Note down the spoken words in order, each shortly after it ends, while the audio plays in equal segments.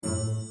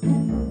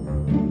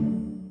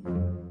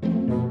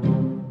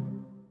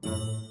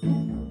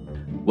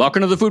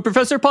Welcome to the Food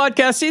Professor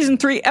Podcast, Season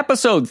 3,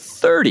 Episode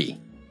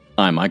 30.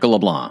 I'm Michael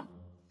LeBlanc.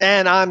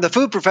 And I'm the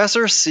Food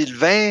Professor,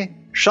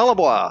 Sylvain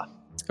Charlebois.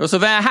 So,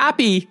 Sylvain,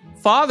 happy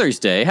Father's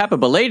Day. Happy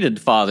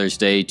belated Father's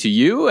Day to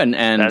you. And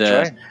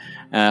That's right.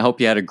 I hope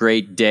you had a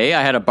great day.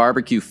 I had a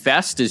barbecue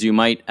fest, as you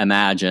might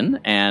imagine.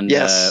 And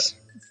Yes.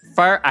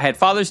 I had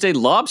Father's Day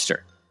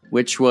lobster,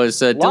 which was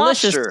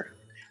delicious. Lobster.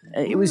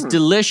 It was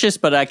delicious,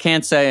 but I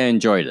can't say I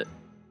enjoyed it.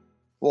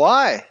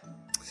 Why?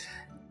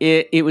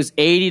 It was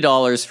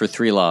 $80 for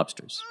 3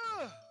 lobsters.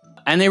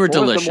 And they were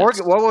delicious.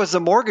 What was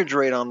the mortgage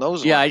rate on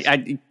those Yeah,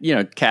 ones?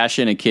 I cash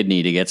in a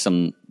kidney to get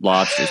some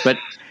lobsters. But,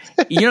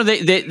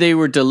 they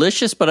were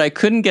delicious, but I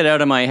couldn't get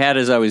out of my head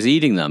as I was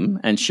eating them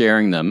and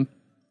sharing them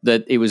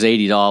that it was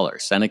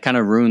 $80. And it kind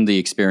of ruined the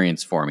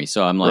experience for me.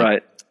 So I'm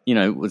like,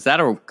 Right. Was that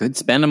a good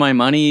spend of my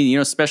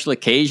money? Special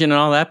occasion and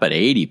all that, but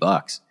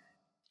 $80.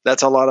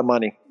 That's a lot of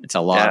money. It's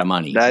a lot of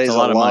money. That It's is a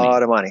lot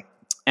of money.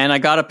 And I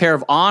got a pair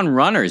of On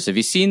Runners. Have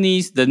you seen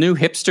these? The new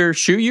hipster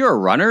shoe. You're a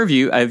runner.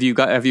 Have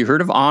you heard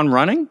of On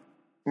Running?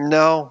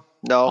 No.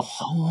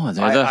 Oh,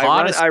 they're the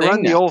hottest I thing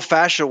run the now.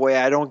 old-fashioned way.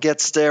 I don't get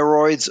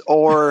steroids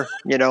or,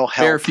 help.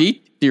 Bare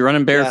feet? Do you run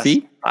in bare Yes.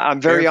 feet?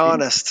 I'm very Bare feet?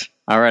 honest.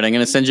 All right, I'm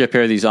going to send you a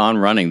pair of these On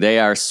Running. They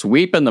are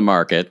sweeping the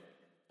market.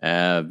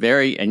 I'm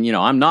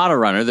not a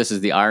runner. This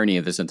is the irony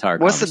of this entire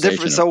What's the conversation.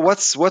 difference?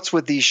 So what's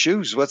with these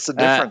shoes? What's the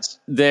difference?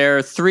 There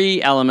are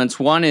 3 elements.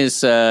 One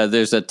is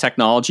there's a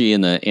technology in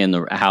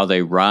the how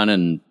they run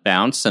and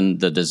bounce, and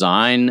the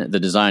design. The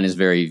design is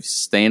very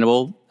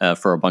sustainable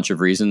for a bunch of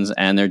reasons,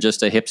 and they're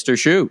just a hipster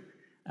shoe,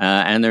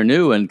 and they're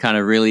new and kind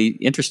of really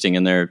interesting.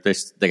 And they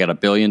got $1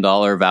 billion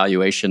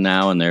valuation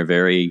now, and they're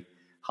very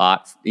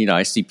hot.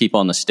 I see people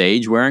on the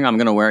stage wearing. I'm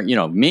going to wear.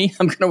 Me.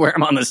 I'm going to wear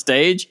them on the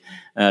stage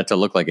to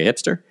look like a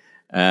hipster.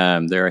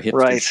 They're a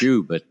hipster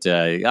shoe, but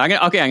I'm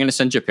going to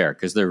send you a pair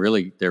because they're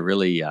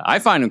really. I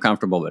find them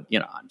comfortable, but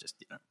I'm just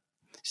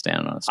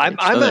standing on a stage.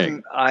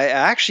 I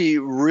actually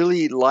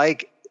really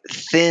like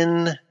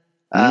thin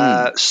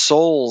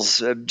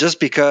soles, just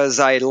because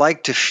I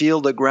like to feel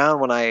the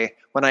ground when I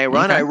run.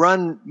 Okay. I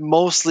run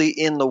mostly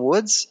in the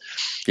woods,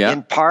 Yeah.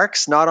 in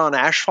parks, not on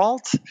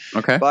asphalt.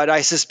 Okay. But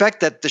I suspect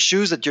that the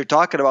shoes that you're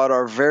talking about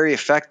are very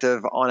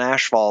effective on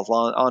asphalt,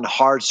 on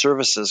hard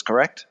surfaces.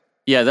 Correct?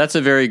 Yeah, that's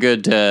a very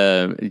good,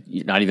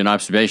 not even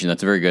observation.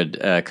 That's a very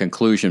good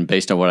conclusion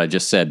based on what I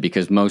just said,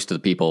 because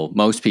most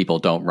people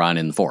don't run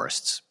in the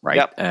forests,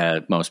 right?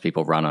 Yep. Most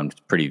people run on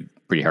pretty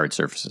hard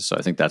surfaces. So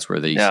I think that's where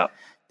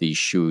these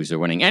shoes are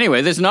winning.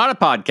 Anyway, there's not a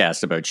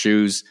podcast about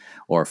shoes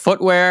or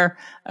footwear.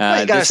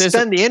 You got to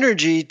spend the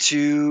energy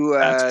to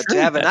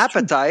have an That's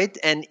true. appetite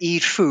and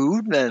eat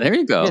food. And, There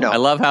you go. I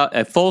love how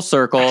a full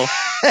circle.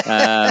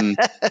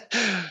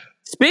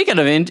 Speaking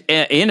of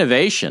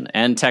innovation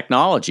and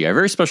technology, our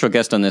very special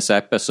guest on this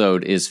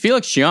episode is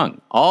Felix Cheung,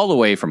 all the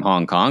way from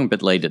Hong Kong, a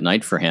bit late at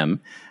night for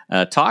him,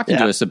 talking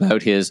to us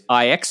about his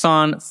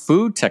IXON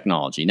food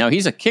technology. Now,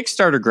 he's a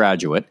Kickstarter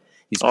graduate.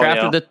 He's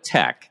crafted a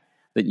tech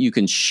that you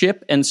can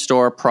ship and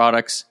store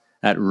products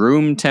at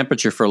room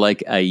temperature for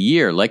like a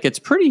year. Like, it's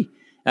pretty...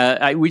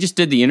 we just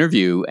did the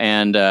interview,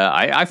 and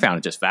I found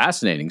it just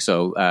fascinating.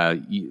 So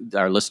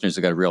our listeners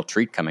have got a real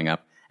treat coming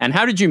up. And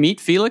how did you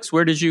meet Felix?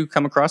 Where did you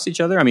come across each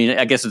other? I mean,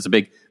 I guess it's a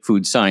big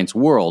food science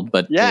world,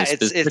 but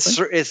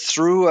it's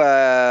through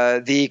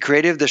the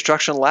Creative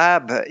Destruction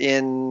Lab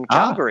in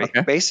Calgary.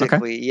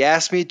 Basically, he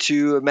asked me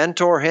to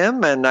mentor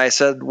him, and I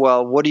said,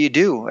 "Well, what do you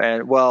do?"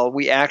 And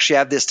we actually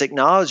have this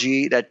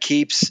technology that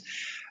keeps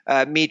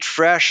meat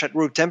fresh at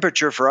room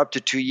temperature for up to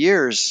 2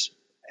 years.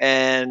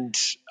 And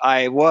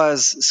I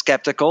was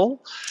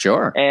skeptical.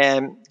 Sure.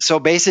 And so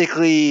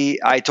basically,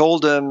 I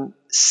told him,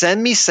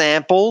 send me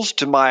samples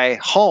to my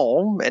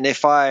home, and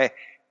if I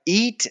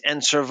eat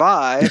and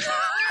survive,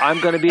 I'm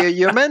going to be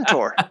your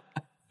mentor.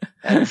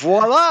 And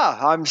voila,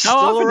 I'm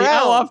still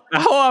around.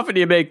 How often do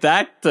you make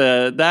that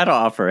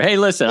offer? Hey,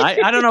 listen,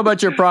 I don't know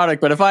about your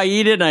product, but if I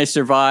eat it and I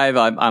survive,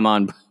 I'm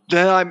on.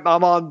 Then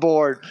I'm on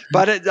board.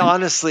 But it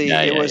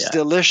was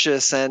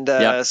delicious, and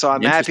so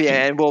I'm happy.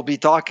 And we'll be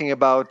talking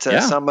about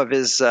some of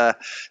his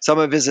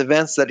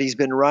events that he's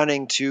been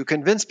running to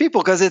convince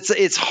people, because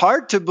it's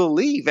hard to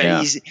believe,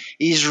 and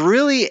he's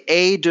really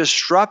a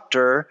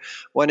disruptor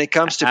when it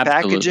comes to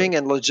packaging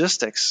and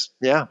logistics.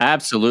 Yeah,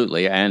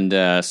 absolutely.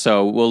 And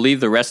so we'll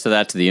leave the rest of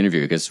that to the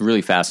interview, because it's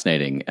really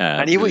fascinating.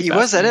 And he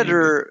was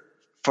editor.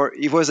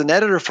 He was an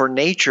editor for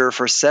Nature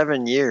for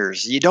 7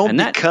 years. You don't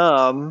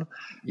become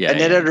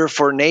an editor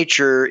for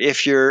Nature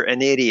if you're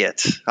an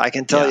idiot. I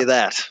can tell you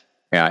that.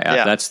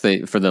 Yeah. That's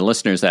for the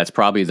listeners. That's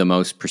probably the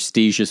most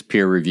prestigious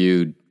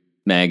peer-reviewed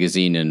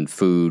magazine in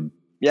food.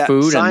 Yeah,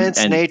 food Science,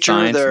 and Nature.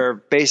 Science. They're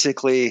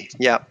basically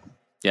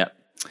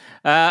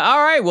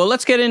all right. Well,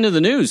 let's get into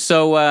the news.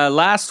 So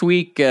last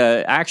week,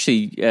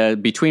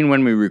 between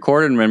when we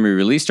recorded and when we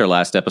released our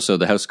last episode,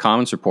 the House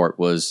Commons report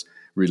was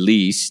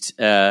released.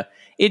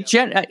 It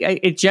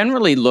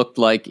generally looked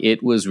like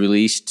it was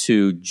released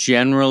to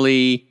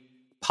generally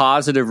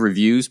positive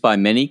reviews by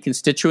many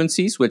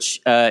constituencies,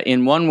 which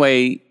in one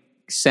way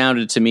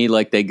sounded to me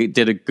like they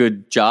did a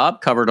good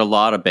job, covered a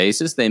lot of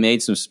bases. They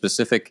made some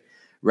specific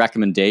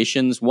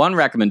recommendations. One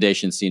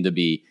recommendation seemed to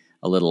be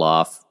a little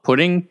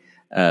off-putting.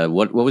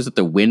 What was it?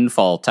 The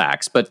windfall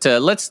tax. But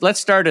let's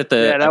start at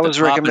the that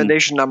was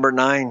recommendation number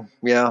 9.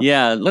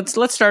 Yeah. Let's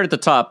start at the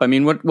top. I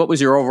mean, what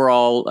was your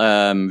overall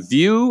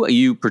view?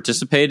 You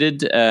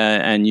participated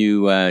and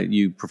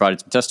you provided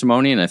some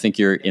testimony, and I think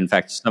in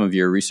fact some of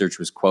your research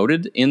was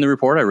quoted in the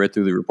report. I read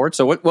through the report.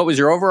 So what was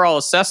your overall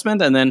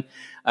assessment? And then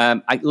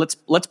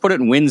let's put it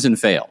in wins and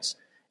fails.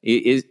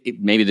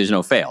 Maybe there's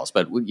no fails,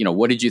 but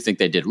what did you think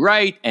they did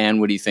right,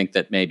 and what do you think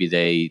that maybe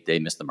they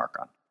missed the mark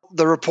on?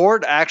 The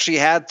report actually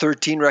had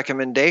 13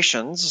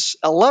 recommendations.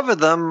 11 of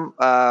them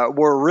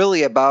were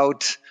really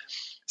about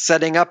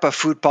setting up a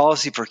food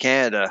policy for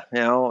Canada.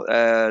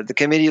 The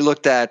committee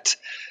looked at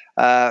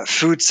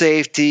food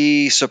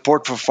safety,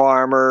 support for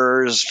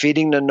farmers,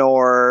 feeding the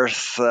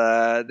North.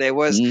 It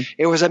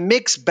was a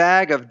mixed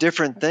bag of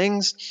different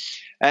things.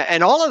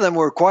 And all of them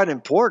were quite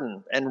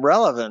important and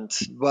relevant,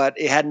 but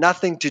it had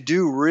nothing to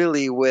do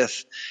really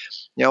with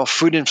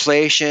food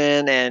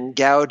inflation and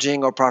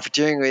gouging or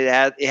profiteering.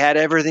 It had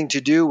everything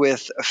to do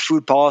with a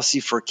food policy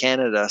for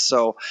Canada.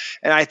 So,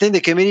 and I think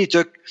the committee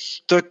took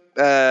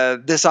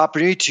this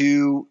opportunity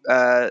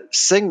to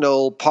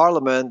signal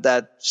Parliament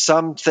that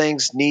some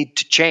things need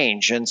to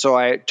change. And so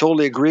I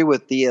totally agree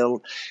with the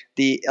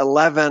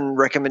 11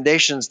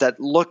 recommendations that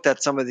looked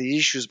at some of these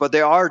issues. But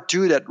there are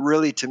 2 that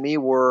really, to me,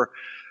 were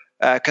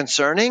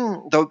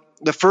concerning.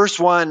 The first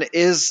one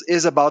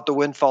is about the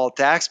windfall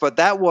tax, but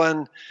that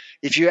one,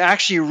 if you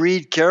actually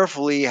read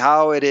carefully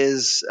how it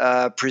is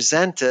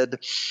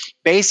presented,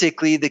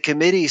 basically the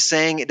committee is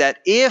saying that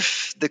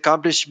if the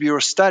Competition Bureau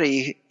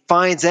study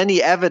finds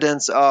any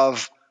evidence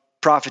of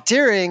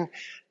profiteering,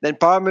 then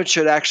Parliament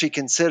should actually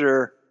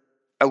consider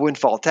a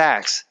windfall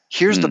tax.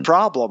 Here's the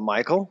problem,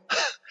 Michael.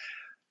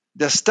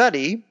 The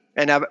study,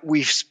 and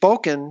we've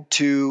spoken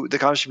to the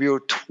Competition Bureau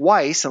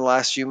twice in the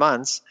last few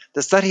months,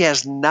 the study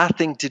has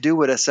nothing to do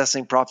with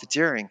assessing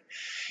profiteering.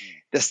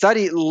 The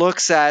study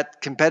looks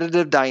at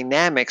competitive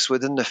dynamics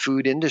within the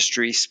food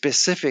industry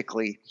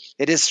specifically.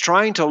 It is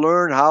trying to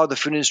learn how the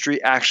food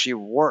industry actually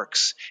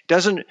works.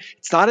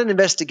 It's not an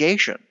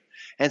investigation.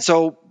 And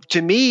so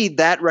to me,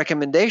 that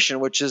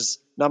recommendation, which is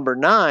number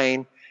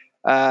 9,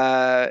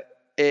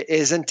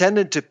 is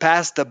intended to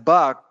pass the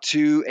buck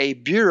to a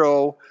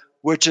bureau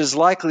which is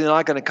likely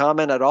not going to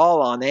comment at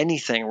all on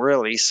anything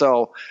really.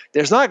 So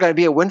there's not going to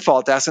be a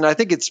windfall tax. And I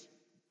think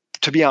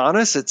to be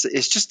honest,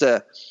 it's just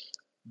a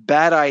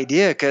bad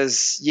idea,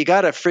 because you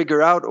got to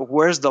figure out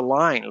where's the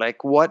line.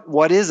 Like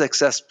what is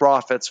excess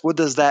profits? What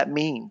does that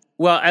mean?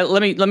 Well,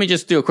 let me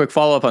just do a quick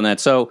follow up on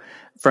that. So,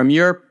 from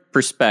your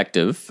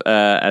perspective,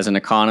 as an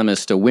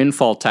economist, a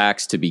windfall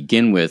tax to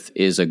begin with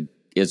is a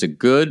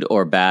good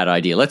or bad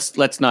idea?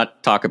 Let's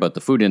not talk about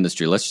the food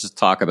industry. Let's just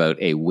talk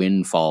about a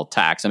windfall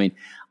tax. I mean,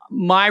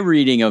 my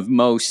reading of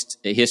most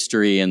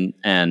history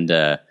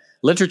and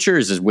literature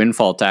is this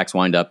windfall tax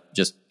wind up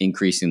just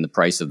increasing the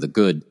price of the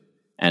good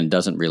and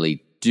doesn't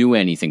really do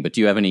anything. But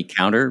do you have any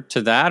counter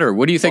to that, or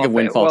what do you think of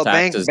windfall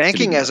taxes?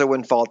 Banking has a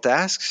windfall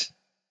tax.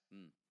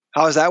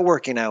 How is that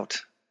working out?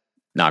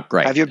 Not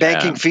great. Have your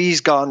banking fees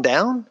gone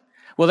down?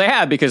 Well, they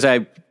have, because I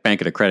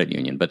bank at a credit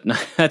union, but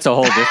that's a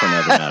whole different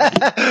other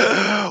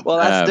matter. Well,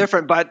 that's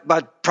different,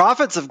 but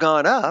profits have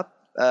gone up.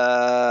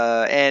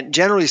 And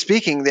generally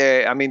speaking,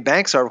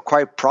 banks are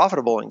quite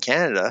profitable in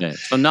Canada. Yeah,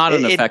 so not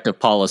an effective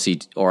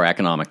policy or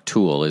economic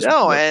tool.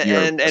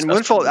 And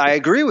windfall. I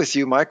agree with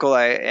you, Michael.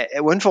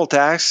 Windfall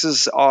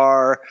taxes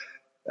are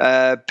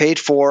paid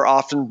for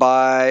often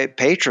by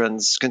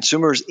patrons,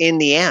 consumers. In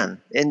the end,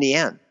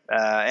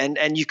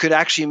 and you could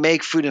actually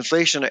make food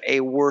inflation a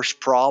worse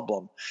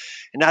problem.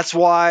 And that's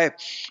why,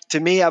 to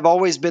me, I've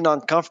always been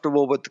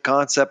uncomfortable with the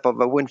concept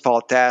of a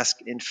windfall tax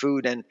in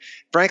food. And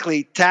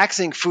frankly,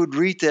 taxing food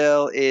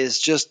retail is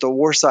just the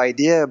worst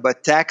idea.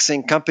 But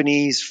taxing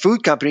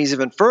food companies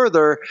even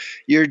further,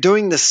 you're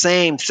doing the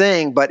same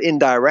thing, but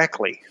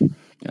indirectly.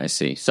 I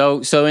see. So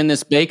in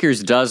this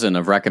baker's dozen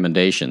of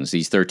recommendations,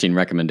 these 13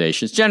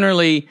 recommendations,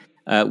 generally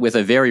with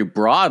a very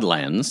broad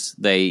lens,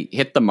 they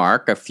hit the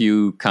mark. A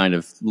few kind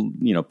of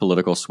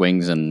political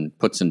swings and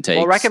puts and takes.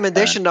 Well,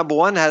 recommendation number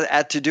 1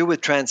 had to do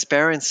with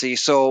transparency.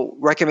 So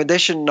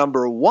recommendation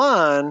number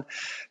 1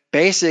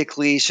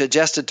 basically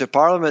suggested to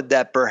Parliament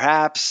that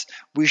perhaps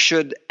we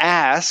should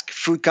ask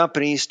food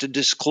companies to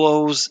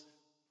disclose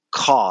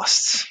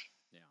costs.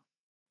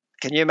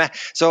 Can you imagine?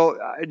 So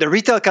the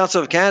Retail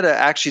Council of Canada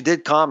actually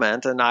did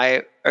comment, and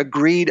I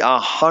agreed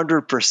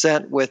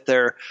 100% with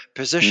their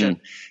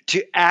position.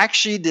 To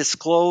actually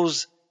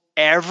disclose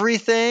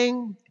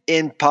everything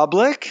in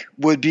public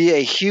would be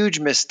a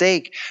huge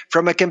mistake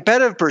from a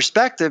competitive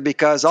perspective,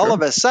 because all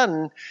of a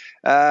sudden,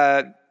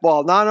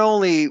 not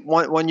only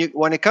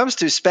when it comes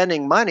to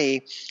spending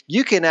money,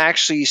 you can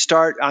actually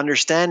start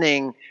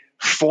understanding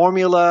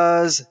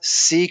formulas,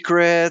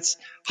 secrets,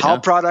 how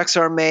products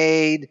are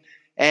made.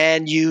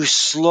 And you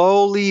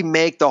slowly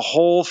make the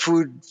whole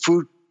food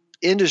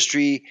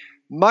industry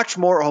much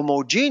more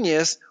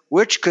homogeneous,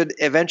 which could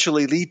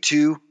eventually lead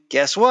to,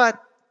 guess what?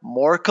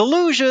 More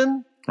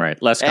collusion. Right.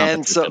 Less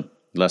competition.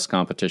 Less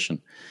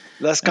competition.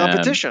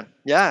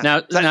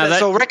 Yeah.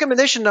 So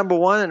recommendation number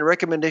 1 and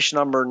recommendation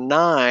number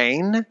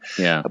 9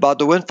 about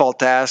the windfall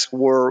tax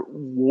were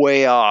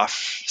way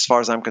off as far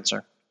as I'm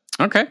concerned.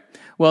 Okay.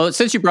 Well,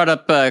 since you brought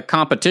up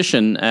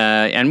competition,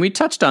 and we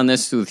touched on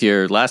this with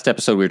your last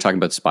episode, we were talking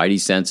about spidey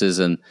senses,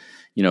 and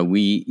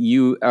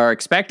you are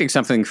expecting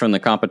something from the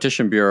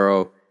Competition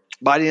Bureau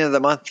by the end of the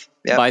month.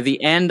 Yep. By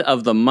the end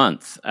of the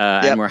month,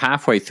 and we're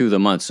halfway through the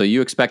month, so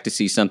you expect to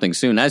see something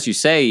soon. As you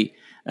say,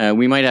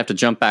 we might have to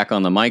jump back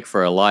on the mic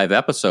for a live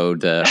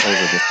episode over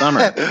the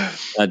summer,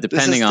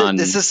 depending on...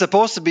 This is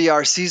supposed to be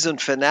our season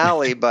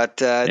finale,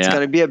 but it's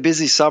going to be a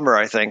busy summer,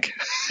 I think.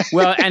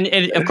 Well, and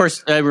of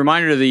course, a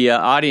reminder to the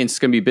audience, it's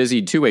going to be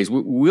busy 2 ways.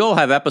 We'll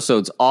have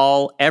episodes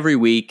every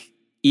week,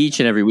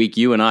 each and every week,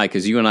 you and I,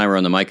 because you and I were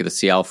on the mic at the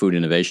Seattle Food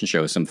Innovation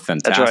Show with some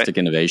fantastic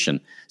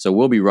innovation. So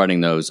we'll be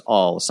running those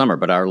all summer,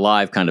 but our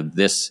live kind of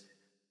this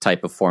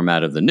type of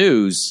format of the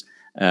news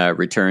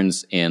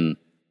returns in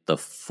the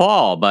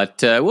fall, but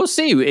we'll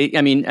see.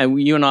 I mean,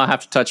 you and I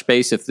have to touch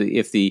base if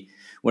the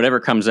whatever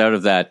comes out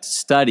of that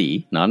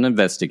study, not an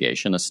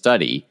investigation, a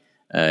study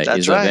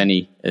is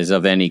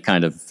of any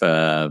kind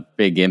of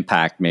big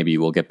impact. Maybe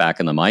we'll get back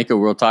on the mic, or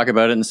we'll talk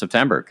about it in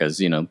September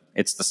because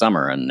it's the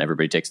summer and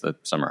everybody takes the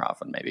summer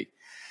off, and maybe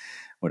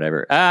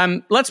whatever.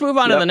 Let's move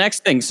on to the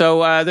next thing.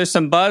 So there's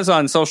some buzz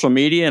on social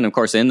media and of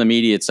course in the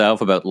media itself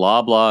about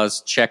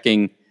Loblaws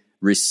checking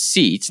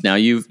receipts. Now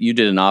you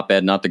did an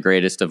op-ed, not the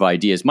greatest of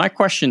ideas. My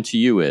question to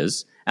you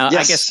is, I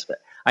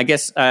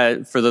guess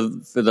for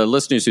the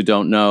listeners who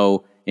don't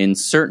know, in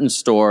certain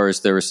stores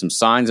there were some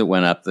signs that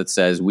went up that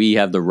says we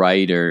have the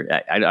right, or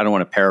I don't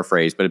want to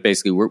paraphrase, but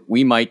basically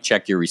we might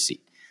check your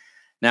receipt.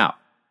 Now,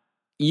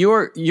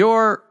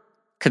 your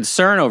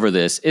concern over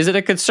this, is it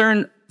a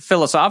concern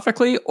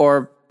philosophically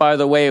or by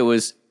the way it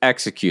was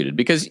executed?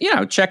 Because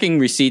checking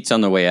receipts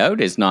on the way out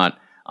is not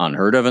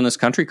unheard of in this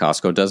country.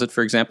 Costco does it,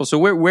 for example. So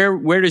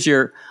where does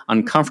your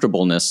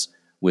uncomfortableness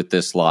with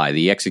this lie?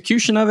 The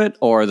execution of it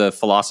or the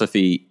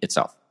philosophy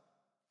itself?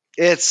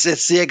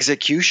 It's the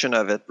execution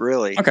of it,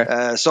 really.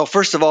 Okay. So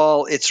first of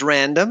all, it's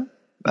random.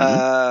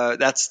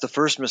 That's the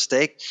first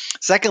mistake.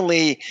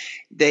 Secondly,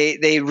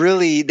 they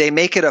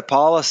make it a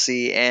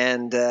policy,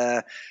 and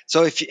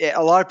so if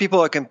a lot of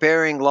people are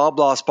comparing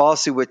Loblaw's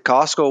policy with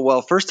Costco,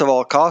 well, first of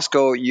all,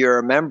 Costco, you're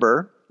a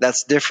member.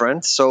 That's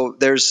different. So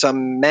there's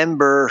some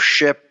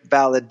membership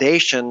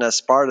validation as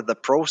part of the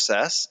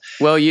process.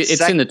 Well,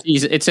 it's in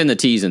the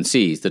T's and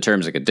C's, the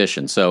terms and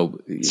conditions. So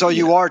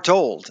you are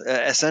told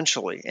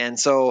essentially, and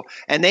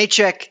they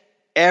check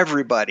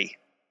everybody.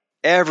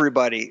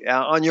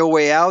 On your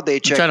way out,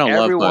 they check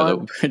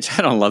everyone. Which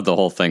I don't love the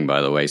whole thing,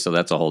 by the way. So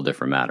that's a whole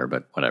different matter.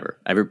 But whatever,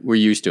 we're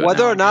used to it.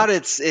 Whether or not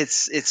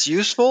it's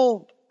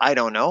useful, I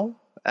don't know.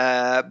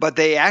 But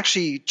they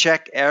actually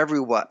check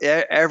everyone.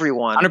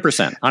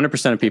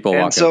 100% of people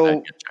walk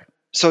in.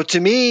 So to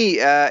me,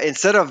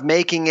 instead of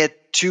making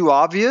it too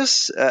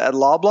obvious at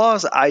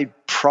Loblaws, I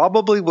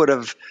probably would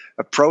have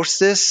approached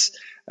this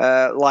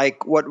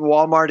like what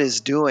Walmart is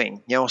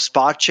doing.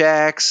 Spot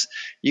checks.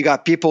 You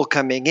got people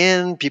coming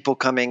in, people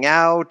coming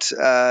out.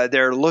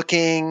 They're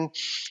looking,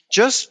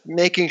 just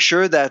making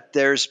sure that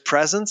there's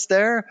presence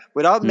there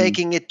without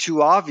making it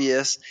too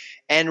obvious,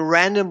 and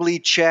randomly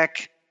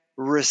check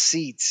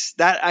receipts.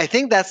 I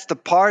think that's the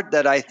part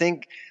that I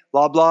think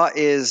Loblaw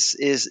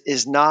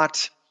is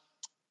not.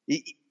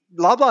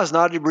 Loblaw is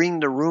not reading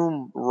the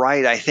room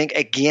right. I think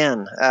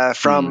again,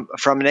 from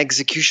an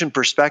execution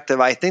perspective,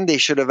 I think they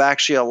should have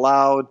actually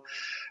allowed.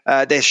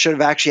 They should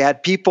have actually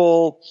had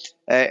people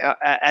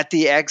at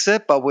the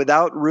exit, but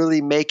without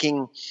really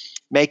making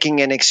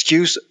an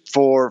excuse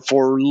for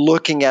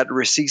looking at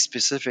receipts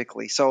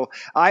specifically. So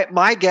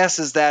my guess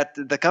is that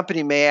the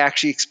company may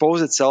actually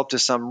expose itself to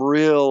some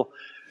real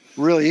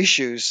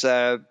issues,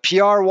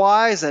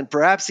 PR-wise and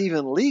perhaps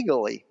even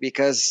legally,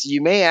 because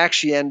you may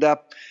actually end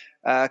up,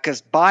 because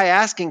by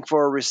asking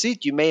for a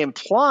receipt, you may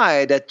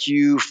imply that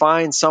you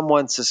find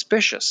someone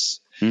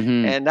suspicious.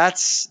 And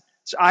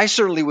I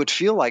certainly would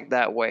feel like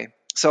that way.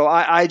 So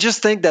I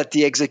just think that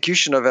the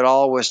execution of it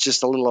all was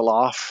just a little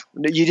off.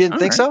 You didn't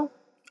think so?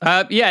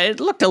 Yeah, it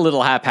looked a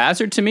little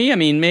haphazard to me. I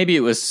mean, maybe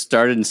it was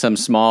started in some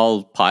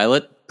small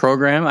pilot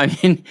program. I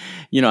mean,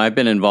 I've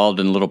been involved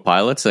in little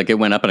pilots. Like it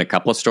went up in a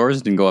couple of stores,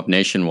 it didn't go up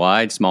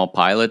nationwide. Small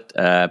pilot.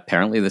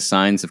 Apparently, the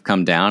signs have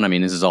come down. I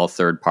mean, this is all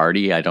third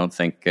party. I don't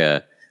think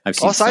I've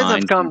seen signs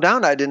have come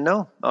down. I didn't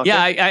know. Okay.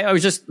 Yeah, I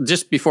was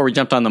just before we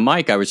jumped on the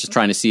mic, I was just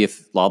trying to see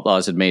if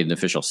Loblaws had made an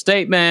official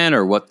statement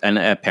or what. And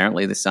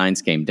apparently, the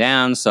signs came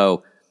down.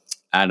 So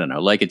I don't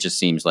know. Like it just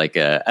seems like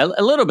a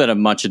little bit of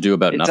much ado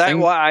about nothing.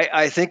 Well,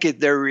 I think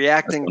they're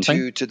reacting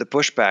to the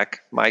pushback.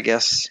 My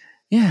guess.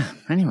 Yeah.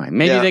 Anyway,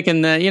 maybe they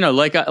can,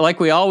 like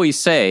we always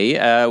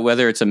say,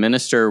 whether it's a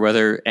minister,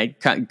 whether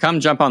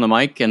come jump on the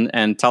mic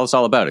and tell us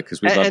all about it,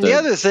 because we'd love to. And the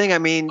other thing, I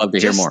mean, love to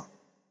hear more.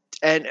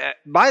 And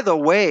by the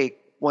way,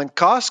 when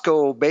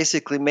Costco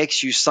basically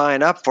makes you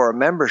sign up for a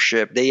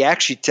membership, they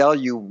actually tell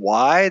you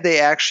why they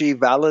actually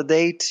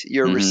validate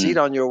your receipt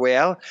on your way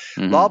out.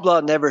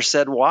 Loblaw never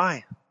said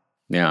why.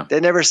 Yeah. They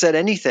never said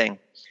anything.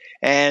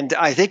 And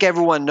I think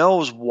everyone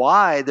knows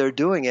why they're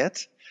doing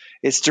it.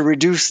 It's to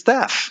reduce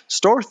theft,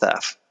 store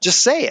theft.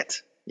 Just say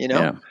it,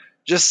 Yeah.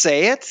 Just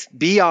say it,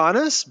 be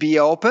honest, be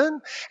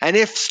open. And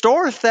if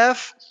store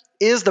theft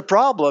is the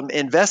problem,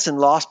 invest in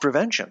loss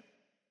prevention.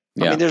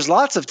 Yeah. I mean, there's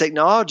lots of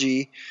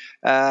technology,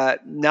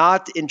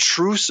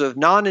 non-intrusive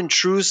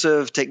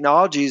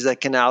technologies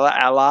that can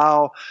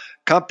allow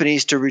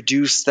companies to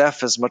reduce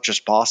theft as much as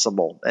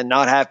possible and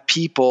not have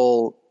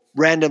people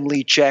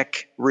randomly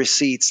check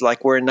receipts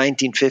like we're in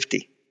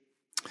 1950.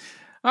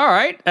 All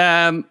right.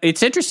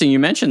 It's interesting you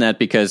mentioned that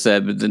because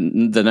the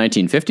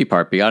 1950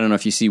 part, I don't know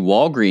if you see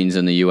Walgreens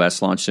in the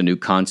U.S. launched a new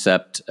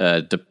concept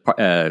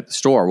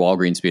store,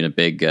 Walgreens being a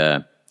big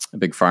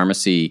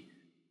pharmacy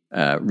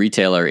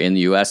retailer in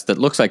the U.S. that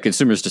looks like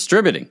consumers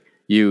distributing.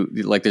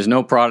 There's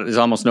no product. There's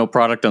almost no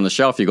product on the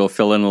shelf. You go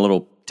fill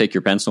in take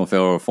your pencil and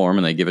fill out a form,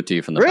 and they give it to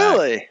you from the back.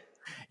 Really?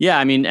 Yeah.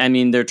 I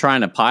mean, they're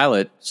trying to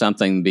pilot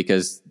something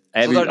because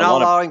they're not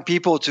allowing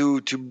people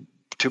to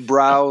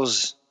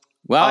browse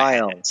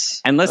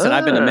aisles. And listen,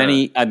 I've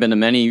been to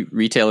many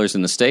retailers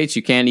in the States.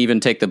 You can't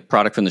even take the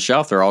product from the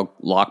shelf. They're all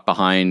locked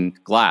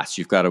behind glass.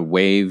 You've got to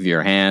wave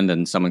your hand,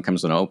 and someone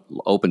comes and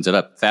opens it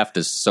up. Theft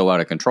is so out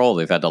of control.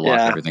 They've had to lock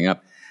everything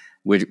up,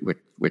 which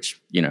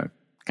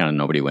kind of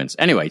nobody wins.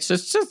 Anyway, it's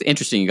just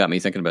interesting. You got me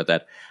thinking about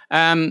that.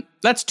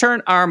 Let's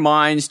turn our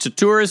minds to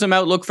tourism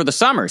outlook for the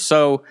summer.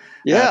 So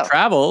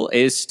travel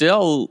is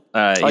still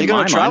Are you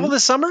going to travel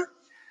this summer?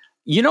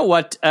 You know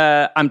what?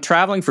 I'm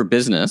traveling for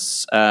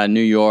business,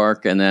 New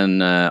York and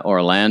then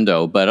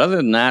Orlando. But other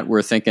than that,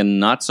 we're thinking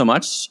not so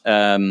much.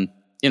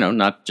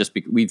 Not just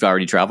we've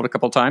already traveled a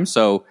couple of times.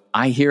 So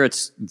I hear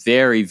it's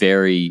very,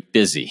 very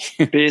busy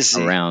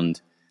around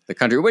the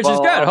country, which is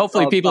good.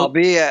 Hopefully people...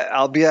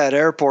 I'll be at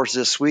airports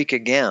this week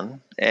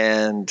again.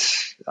 And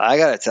I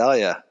got to tell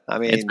you, I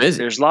mean,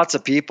 there's lots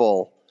of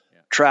people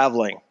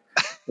traveling.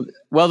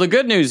 Well, the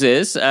good news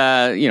is, for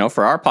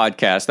our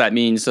podcast, that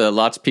means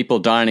lots of people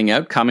dining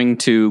out, coming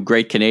to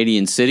great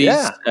Canadian cities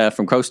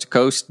from coast to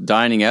coast,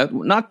 dining out.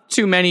 Not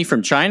too many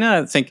from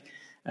China. I think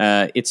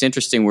it's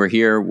interesting. We're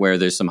here where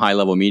there's some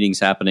high-level meetings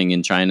happening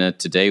in China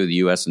today with the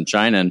U.S. and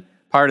China. And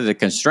part of the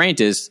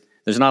constraint is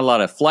there's not a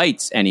lot of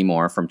flights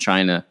anymore from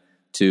China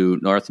to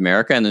North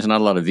America, and there's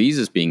not a lot of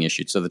visas being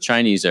issued. So the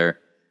Chinese are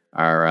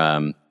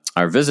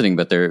visiting,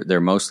 but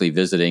they're mostly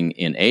visiting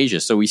in Asia.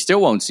 So we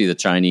still won't see the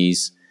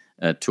Chinese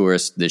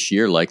tourists this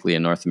year, likely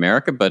in North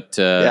America, but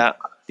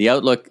the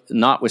outlook,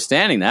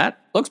 notwithstanding that,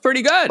 looks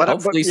pretty good.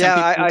 Hopefully,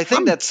 I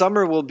think that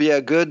summer will be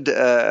a good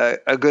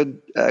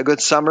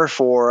summer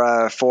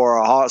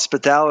for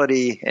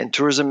hospitality and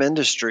tourism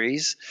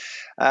industries.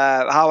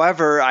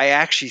 However, I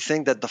actually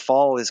think that the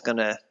fall is going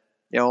to,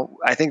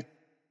 I think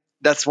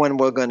that's when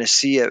we're going to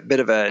see a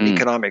bit of an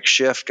economic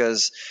shift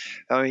because,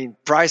 I mean,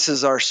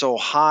 prices are so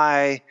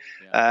high.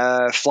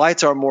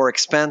 Flights are more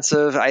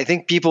expensive. I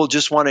think people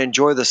just want to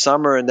enjoy the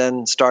summer and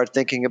then start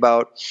thinking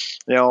about,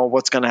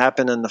 what's going to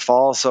happen in the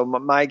fall. So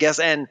my guess,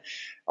 and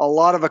a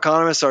lot of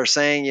economists are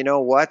saying, you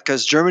know what,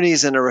 because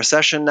Germany's in a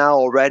recession now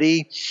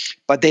already,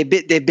 but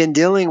they've been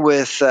dealing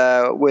with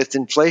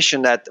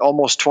inflation at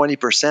almost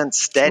 20%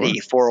 steady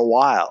for a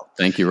while.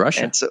 Thank you,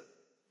 Russia. And so,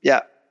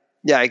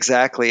 yeah,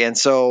 exactly. And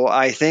so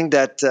I think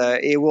that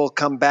it will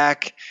come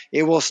back.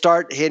 It will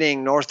start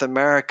hitting North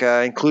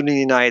America, including the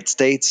United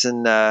States.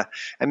 And I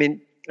don't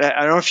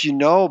know if you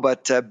know,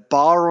 but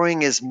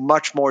borrowing is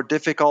much more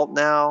difficult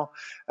now.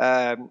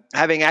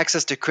 Having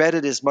access to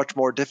credit is much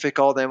more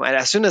difficult. And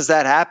as soon as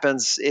that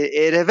happens,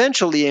 it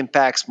eventually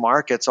impacts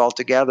markets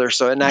altogether.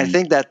 So, and I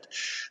think that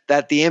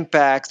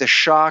the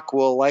shock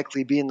will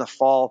likely be in the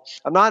fall.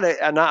 I'm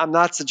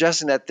not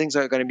suggesting that things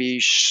are going to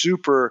be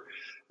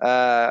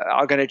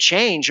are going to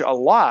change a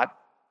lot,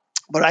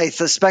 but I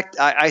suspect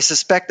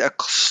a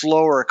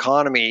slower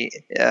economy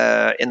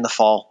in the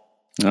fall.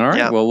 All right.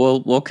 Yeah.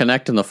 Well, we'll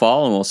connect in the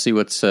fall and we'll see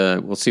what's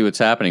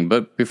happening.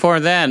 But before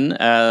then,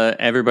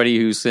 everybody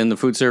who's in the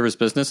food service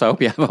business, I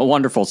hope you have a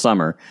wonderful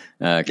summer.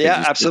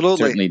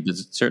 Absolutely.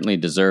 Certainly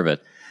deserve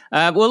it.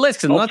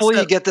 Listen. Hopefully,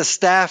 you get the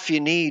staff you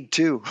need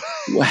too.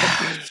 Wow,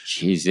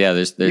 jeez, yeah.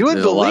 There's you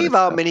would believe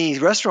how many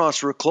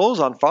restaurants were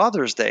closed on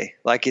Father's Day.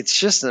 Like they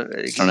just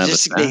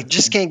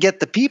can't get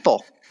the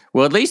people.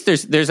 Well, at least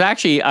there's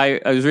actually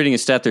I was reading a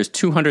stat. There's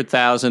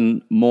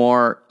 200,000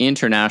 more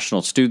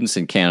international students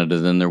in Canada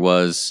than there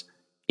was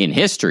in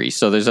history.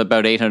 So there's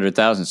about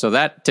 800,000. So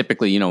that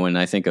typically, when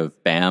I think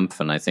of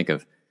Banff and I think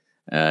of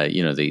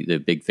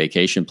the big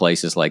vacation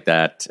places like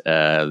that,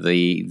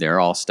 they're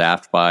all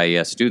staffed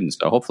by students.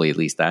 So hopefully at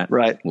least that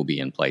will be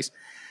in place.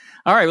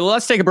 All right, well,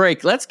 let's take a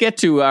break. Let's get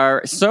to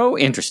our so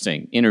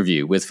interesting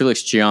interview with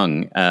Felix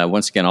Cheung,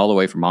 once again, all the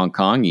way from Hong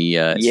Kong. He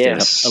stayed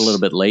up a little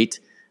bit late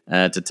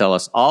to tell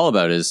us all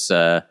about his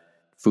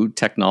food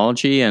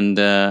technology and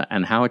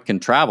how it can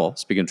travel.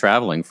 Speaking of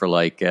traveling, for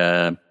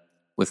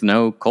with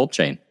no cold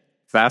chain.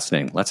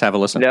 Fascinating. Let's have a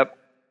listen. Yep.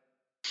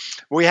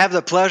 We have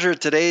the pleasure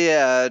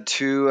today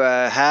to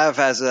have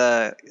as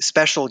a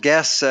special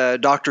guest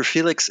Dr.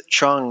 Felix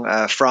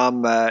Cheung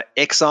from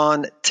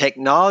IXON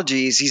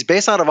Technologies. He's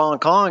based out of Hong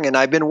Kong, and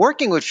I've been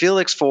working with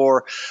Felix for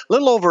a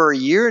little over a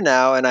year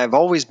now, and I've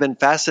always been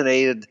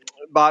fascinated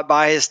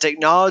by his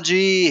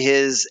technology,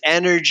 his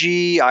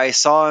energy. I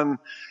saw him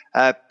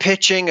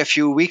pitching a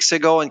few weeks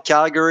ago in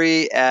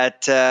Calgary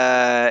at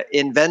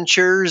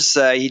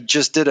InVentures. He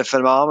just did a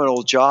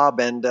phenomenal job.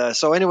 And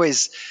so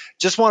anyways,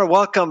 just want to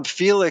welcome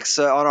Felix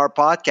on our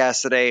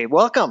podcast today.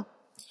 Welcome.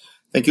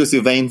 Thank you,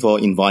 Sylvain, for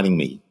inviting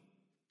me.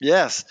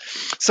 Yes.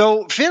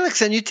 So, Felix,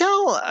 can you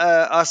tell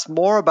us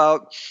more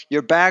about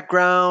your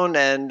background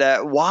and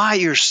why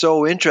you're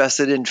so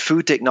interested in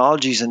food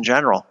technologies in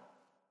general?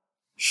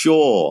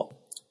 Sure.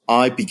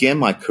 I began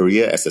my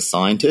career as a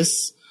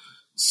scientist.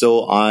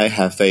 So I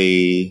have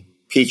a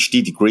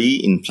PhD degree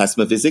in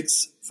plasma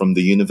physics from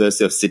the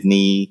University of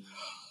Sydney.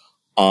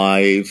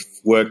 I've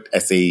worked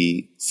as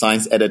a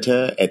science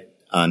editor at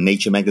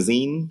Nature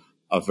magazine,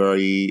 a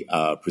very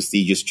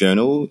prestigious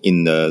journal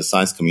in the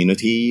science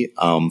community,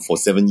 for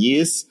 7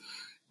 years.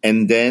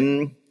 And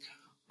then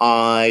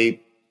I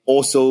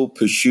also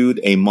pursued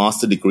a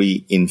master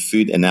degree in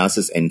food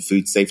analysis and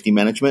food safety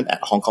management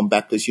at Hong Kong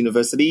Baptist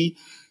University.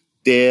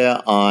 There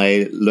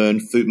I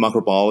learned food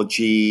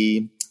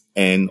microbiology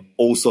and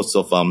all sorts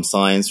of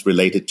science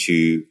related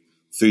to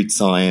food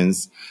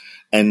science.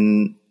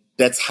 And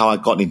that's how I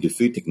got into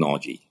food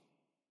technology.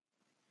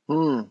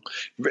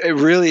 A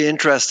really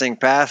interesting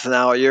path.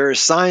 Now, you're a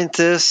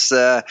scientist.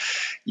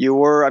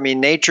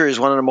 Nature is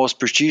one of the most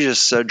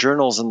prestigious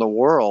journals in the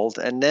world.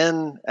 And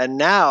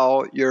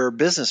now you're a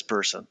business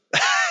person.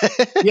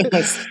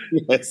 Yes.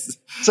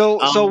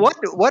 So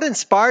what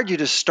inspired you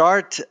to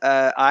start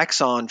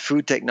IXON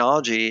Food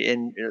Technology,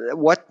 and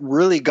what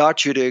really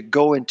got you to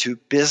go into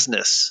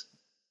business?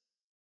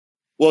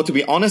 Well, to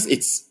be honest,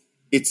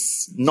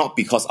 it's not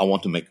because I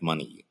want to make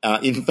money.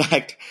 In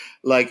fact,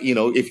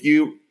 if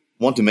you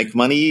want to make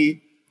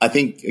money, I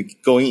think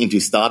going into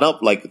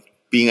startup, like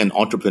being an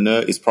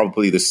entrepreneur, is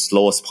probably the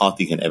slowest path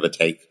you can ever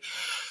take.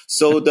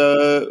 So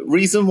the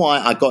reason why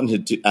I got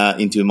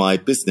into my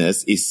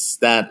business is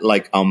that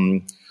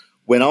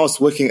when I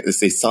was working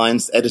as a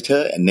science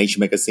editor at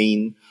Nature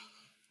magazine,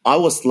 I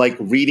was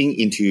reading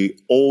into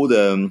all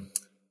the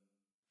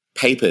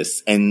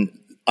papers, and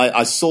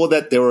I saw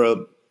that there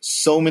were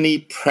so many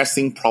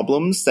pressing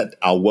problems that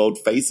our world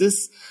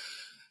faces,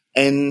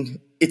 and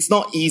it's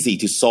not easy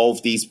to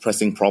solve these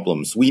pressing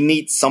problems. We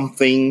need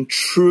something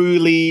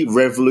truly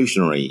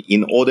revolutionary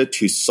in order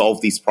to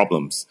solve these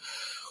problems.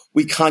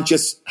 We can't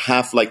just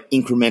have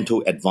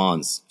incremental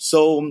advance.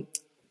 So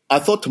I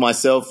thought to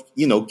myself,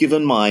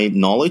 given my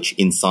knowledge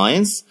in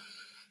science,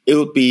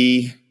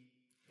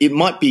 it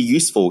might be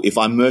useful if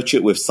I merge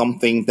it with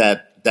something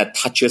that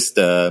touches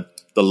the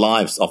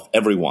lives of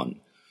everyone.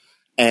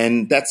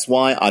 And that's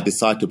why I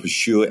decided to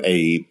pursue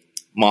a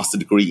master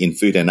degree in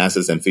food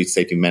analysis and food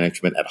safety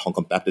management at Hong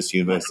Kong Baptist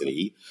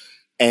University.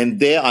 And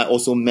there I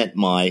also met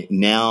my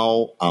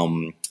now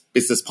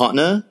business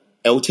partner,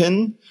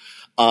 Elton.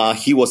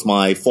 He was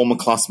my former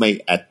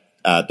classmate at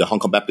the Hong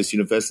Kong Baptist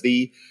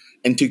University.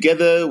 And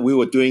together we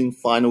were doing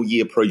final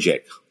year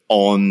project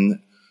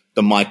on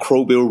the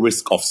microbial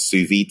risk of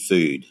sous vide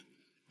food.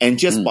 And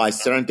just by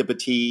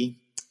serendipity,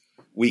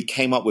 we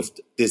came up with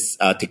this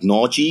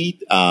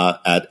technology,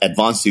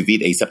 advanced sous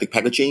vide aseptic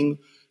packaging,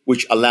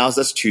 which allows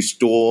us to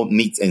store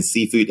meats and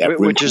seafood at room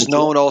temperature. Which is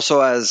known also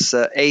as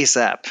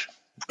ASAP,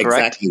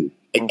 correct? Exactly.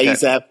 Okay.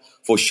 ASAP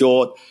for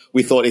short.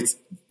 We thought it's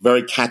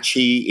very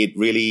catchy. It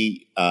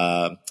really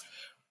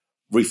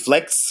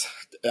reflects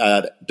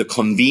the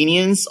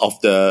convenience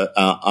of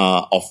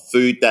of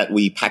food that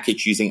we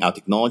package using our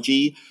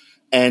technology.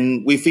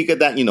 And we figured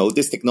that,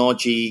 this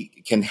technology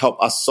can help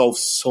us solve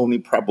so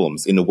many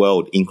problems in the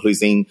world,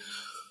 including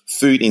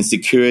food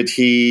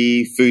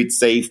insecurity, food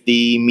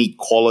safety, meat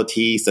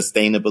quality,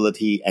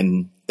 sustainability.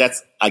 And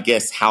that's, I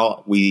guess,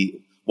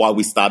 why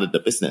we started the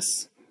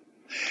business.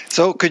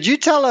 So could you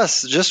tell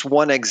us just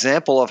one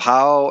example of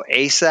how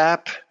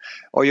ASAP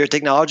or your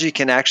technology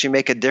can actually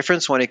make a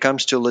difference when it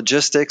comes to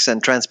logistics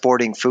and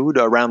transporting food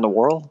around the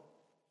world?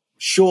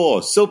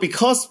 Sure. So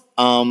because,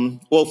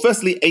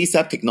 firstly,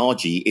 ASAP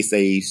technology is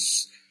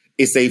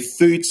a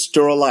food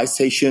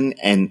sterilization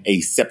and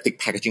aseptic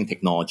packaging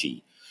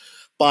technology.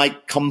 By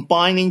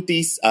combining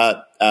these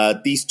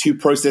two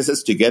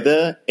processes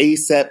together,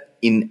 ASAP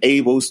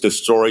enables the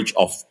storage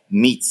of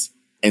meats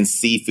and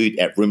seafood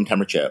at room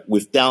temperature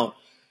without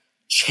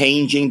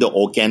changing the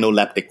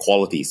organoleptic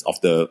qualities of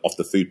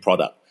the food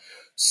product.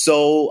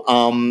 So,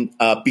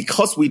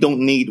 because we don't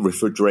need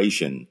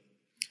refrigeration,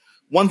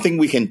 one thing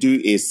we can do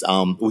is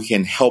we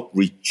can help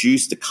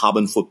reduce the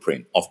carbon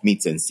footprint of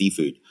meats and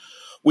seafood,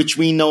 which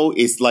we know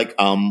is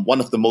one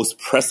of the most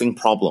pressing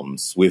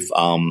problems with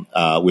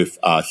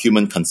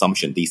human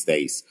consumption these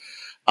days.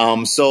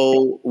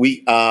 So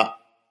we've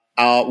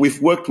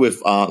worked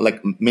with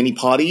many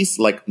parties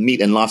like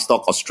Meat and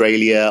Livestock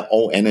Australia,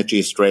 All Energy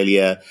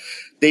Australia.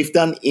 They've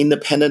done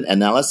independent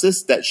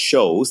analysis that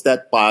shows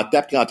that by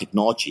adapting our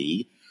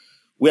technology,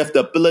 we have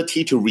the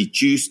ability to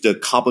reduce the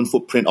carbon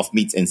footprint of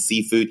meats and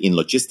seafood in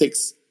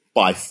logistics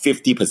by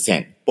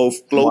 50%,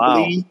 both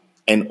globally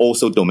and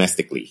also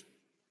domestically.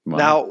 Wow.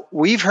 Now,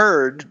 we've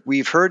heard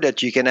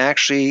that you can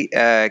actually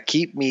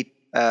keep meat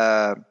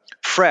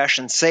fresh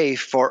and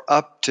safe for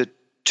up to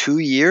 2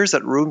 years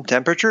at room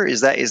temperature.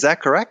 Is that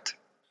correct?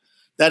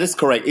 That is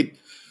correct.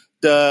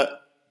 The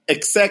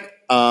exact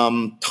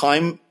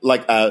time,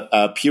 like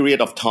a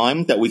period of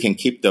time that we can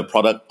keep the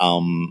product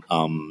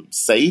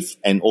safe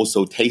and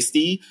also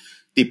tasty,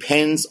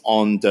 depends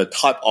on the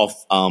type of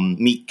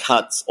meat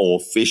cuts or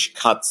fish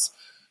cuts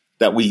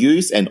that we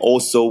use, and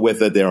also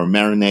whether there are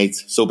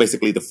marinades. So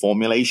basically, the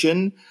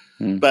formulation.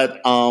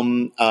 But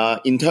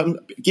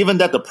given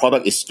that the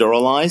product is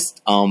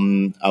sterilized,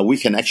 we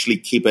can actually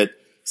keep it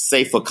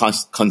safe for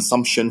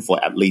consumption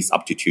for at least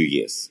up to 2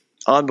 years.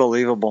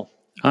 Unbelievable.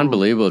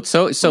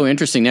 It's so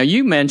interesting. Now,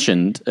 you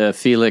mentioned,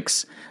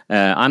 Felix,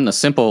 I'm the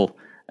simple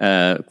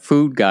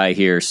food guy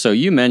here. So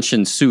you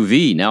mentioned sous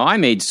vide. Now, I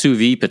made sous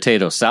vide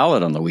potato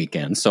salad on the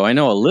weekend, so I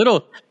know a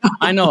little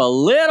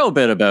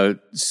bit about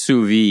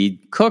sous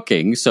vide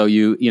cooking. So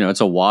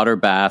it's a water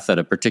bath at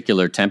a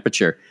particular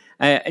temperature.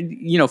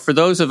 For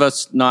those of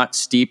us not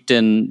steeped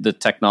in the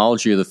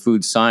technology or the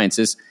food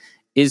sciences,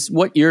 is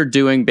what you're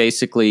doing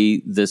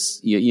basically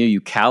this, you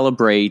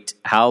calibrate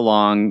how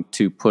long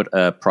to put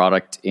a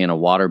product in a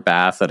water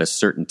bath at a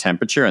certain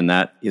temperature, and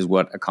that is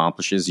what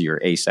accomplishes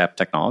your ASAP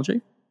technology?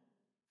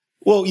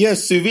 Well,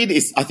 yes, sous vide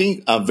is, I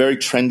think, very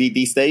trendy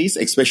these days,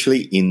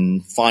 especially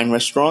in fine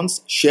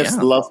restaurants. Chefs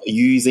love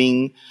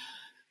using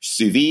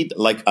sous vide,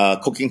 like a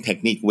cooking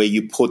technique where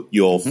you put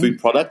your food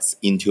products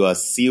into a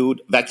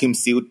vacuum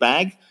sealed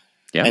bag.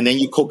 Yeah. And then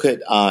you cook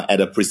it at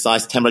a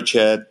precise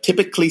temperature,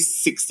 typically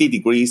 60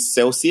 degrees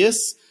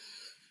Celsius,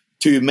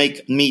 to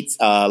make meats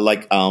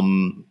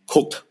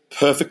cooked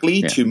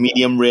perfectly to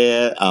medium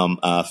rare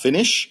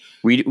finish.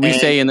 We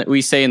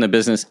say in the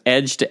business,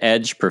 edge to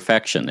edge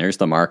perfection. There's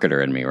the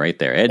marketer in me right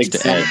there. Edge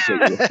to edge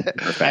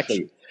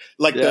perfection.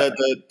 Like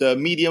the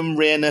medium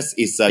rareness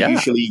is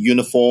usually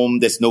uniform.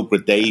 There's no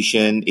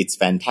gradation. It's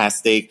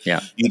fantastic. Yeah.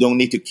 You don't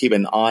need to keep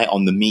an eye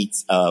on the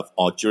meats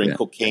or during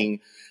cooking.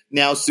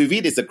 Now, sous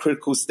vide is a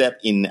critical step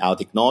in our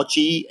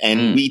technology,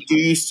 and we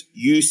do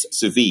use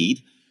sous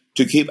vide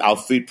to keep our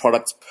food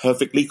products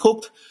perfectly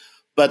cooked.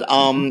 But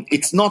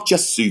it's not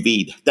just sous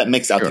vide that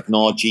makes our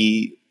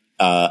technology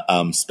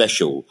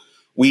special.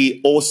 We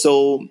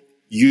also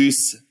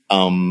use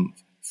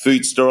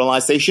food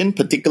sterilization,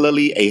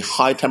 particularly a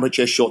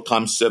high-temperature,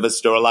 short-time surface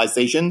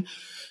sterilization,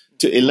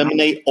 to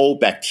eliminate all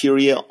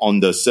bacteria on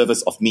the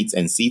surface of meats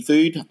and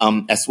seafood,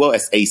 as well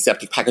as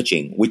aseptic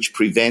packaging, which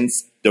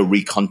prevents the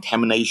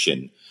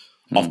recontamination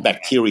of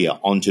bacteria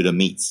onto the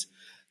meats.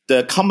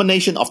 The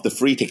combination of the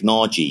three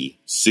technology,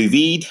 sous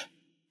vide,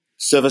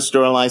 surface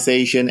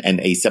sterilization, and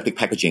aseptic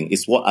packaging,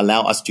 is what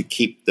allow us to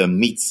keep the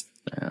meats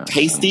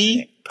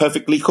tasty,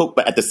 perfectly cooked,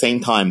 but at the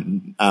same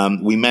time,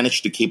 we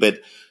manage to keep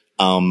it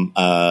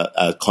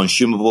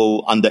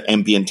consumable under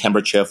ambient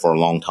temperature for a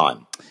long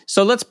time.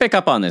 So let's pick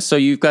up on this. So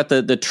you've got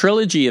the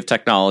trilogy of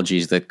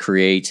technologies that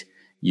create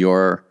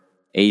your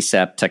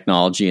ASAP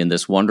technology and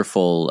this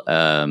wonderful,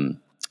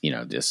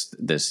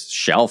 this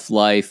shelf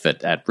life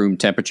at room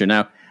temperature.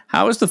 Now,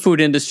 how has the food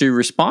industry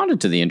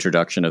responded to the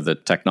introduction of the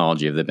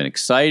technology? Have they been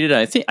excited?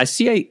 I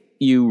see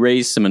you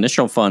raised some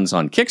initial funds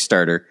on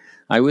Kickstarter.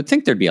 I would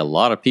think there'd be a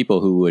lot of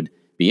people who would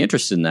be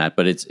interested in that,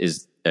 but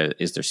is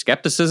there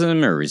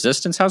skepticism or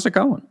resistance? How's it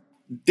going?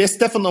 There's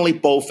definitely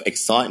both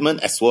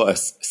excitement as well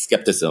as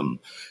skepticism.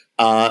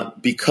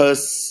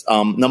 Because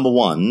number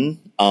one,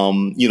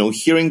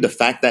 hearing the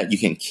fact that you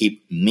can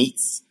keep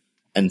meats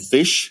and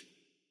fish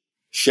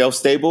shelf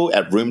stable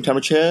at room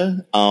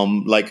temperature,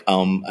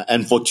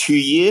 and for 2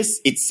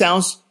 years, it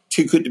sounds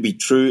too good to be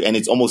true, and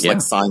it's almost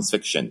like science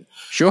fiction.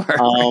 Sure.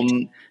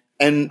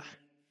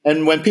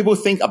 And when people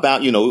think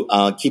about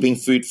keeping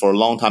food for a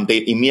long time,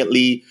 they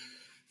immediately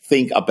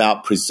think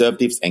about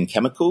preservatives and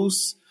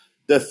chemicals.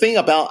 The thing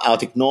about our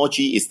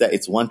technology is that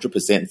it's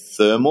 100%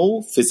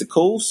 thermal,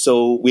 physical,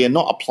 so we are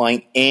not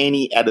applying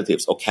any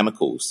additives or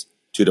chemicals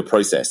to the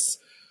process.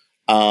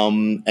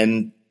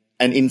 And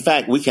in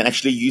fact, we can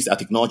actually use our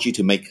technology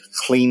to make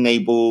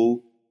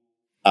cleanable,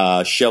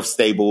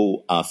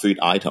 shelf-stable food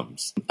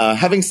items.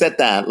 Having said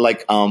that,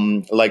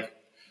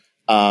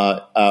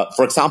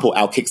 for example,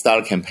 our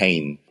Kickstarter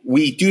campaign,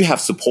 we do have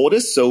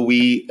supporters. So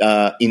we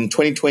in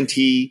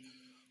 2020,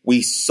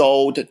 we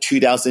sold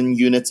 2,000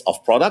 units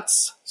of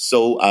products.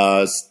 So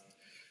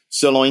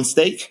sirloin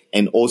steak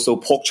and also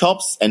pork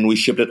chops, and we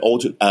shipped it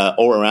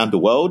all around the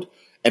world.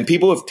 And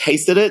people who have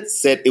tasted it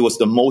said it was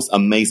the most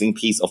amazing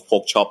piece of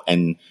pork chop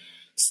and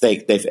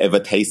steak they've ever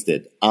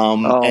tasted.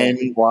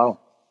 Wow!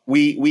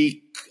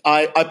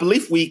 I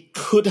believe we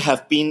could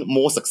have been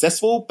more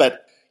successful,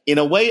 but in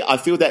a way, I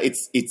feel that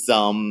it's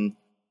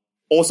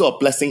also a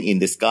blessing in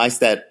disguise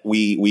that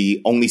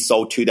we only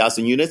sold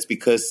 2,000 units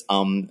because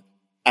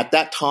at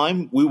that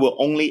time we were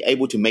only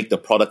able to make the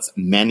products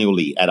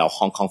manually at our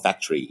Hong Kong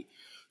factory.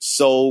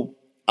 So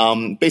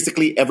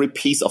basically, every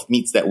piece of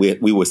meat that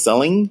we were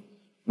selling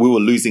we were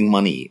losing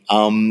money.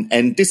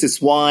 And this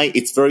is why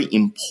it's very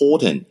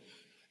important.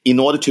 In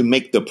order to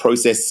make the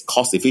process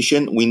cost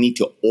efficient, we need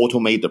to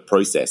automate the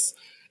process.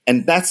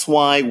 And that's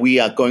why we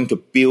are going to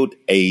build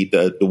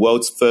the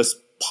world's first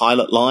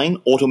pilot line,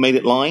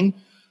 automated line,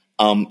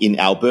 in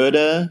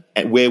Alberta,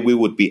 where we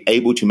would be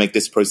able to make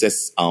this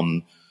process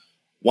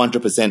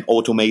 100%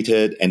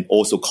 automated and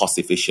also cost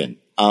efficient.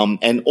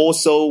 And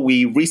also,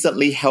 we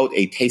recently held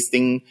a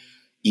tasting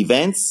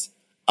events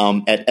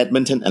at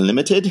Edmonton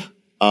Unlimited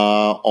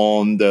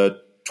on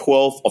the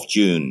 12th of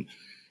June.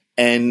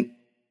 And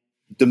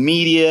the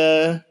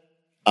media,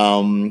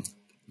 all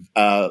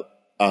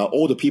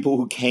the people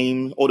who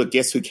came, all the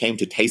guests who came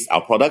to taste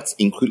our products,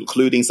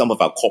 including some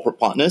of our corporate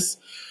partners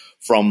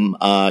from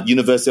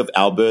University of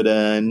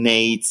Alberta,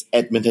 NAIDS,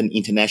 Edmonton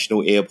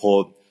International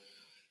Airport,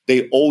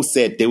 they all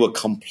said they were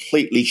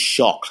completely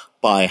shocked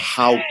by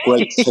how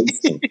great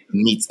tasting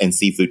meats and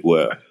seafood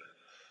were.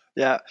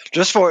 Yeah,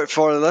 just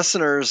for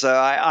listeners,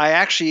 I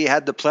actually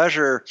had the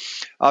pleasure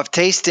of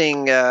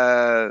tasting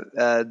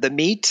the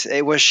meat.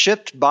 It was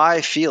shipped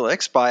by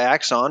Felix, by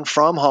IXON,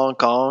 from Hong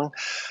Kong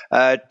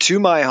to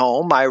my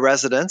home, my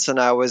residence, and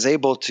I was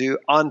able to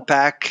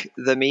unpack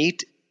the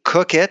meat,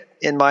 cook it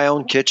in my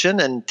own kitchen,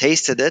 and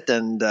tasted it,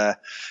 and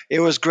it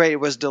was great. It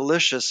was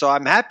delicious. So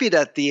I'm happy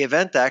that the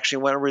event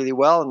actually went really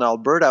well in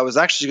Alberta. I was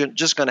actually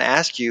just going to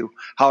ask you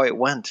how it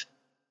went.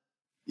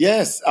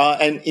 Yes,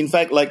 and in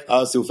fact, like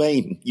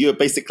Sylvain, you're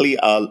basically,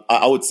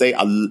 I would say,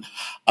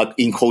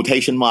 in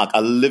quotation mark,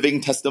 a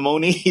living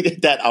testimony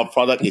that our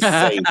product is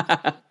safe.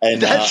 And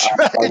that's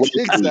right,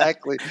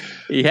 exactly.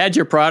 He had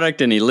your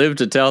product, and he lived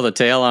to tell the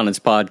tale on his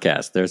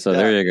podcast. There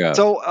you go.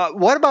 So,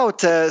 what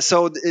about?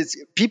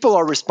 People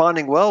are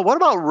responding well. What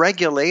about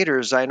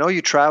regulators? I know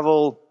you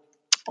travel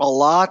a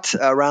lot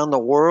around the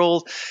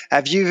world.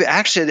 Have you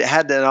actually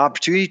had an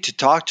opportunity to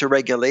talk to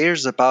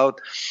regulators about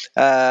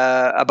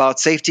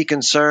safety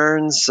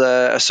concerns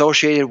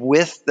associated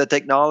with the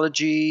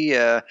technology?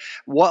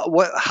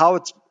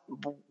 What's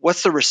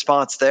the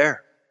response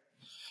there?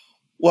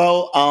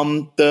 Well,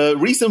 the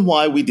reason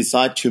why we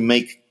decided to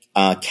make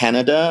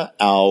Canada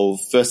our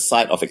first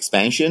site of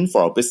expansion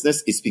for our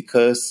business is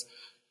because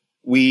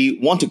we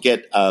want to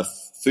get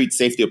food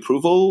safety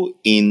approval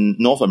in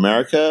North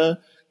America.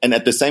 And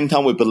at the same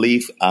time, we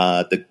believe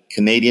the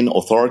Canadian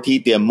authority,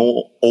 they are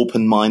more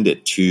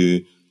open-minded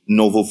to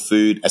novel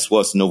food as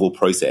well as novel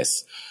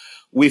process.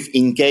 We've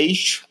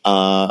engaged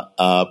with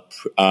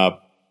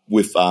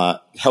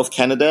Health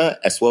Canada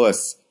as well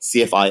as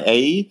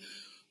CFIA.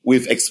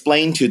 We've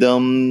explained to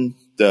them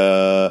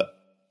the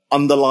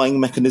underlying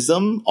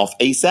mechanism of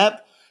ASAP,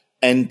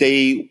 and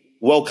they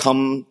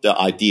welcome the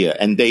idea.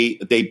 And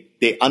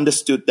they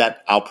understood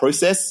that our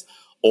process,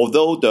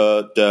 although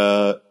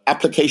the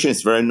application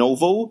is very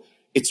novel,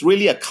 it's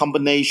really a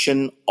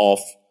combination of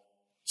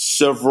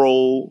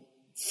several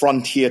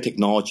frontier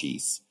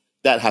technologies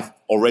that have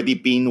already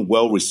been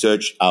well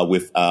researched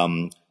with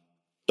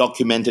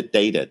documented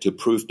data to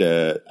prove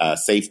the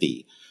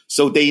safety.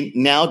 So they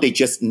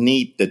just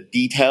need the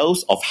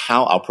details of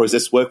how our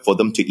process works for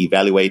them to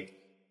evaluate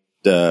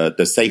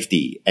the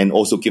safety and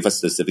also give us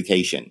the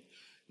certification.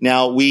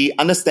 Now, we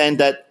understand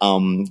that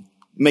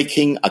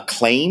making a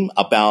claim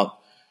about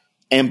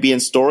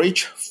ambient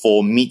storage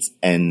for meat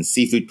and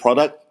seafood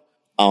product,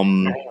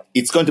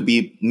 it's going to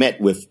be met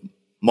with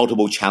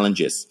multiple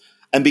challenges.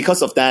 And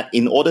because of that,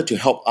 in order to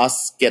help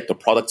us get the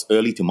products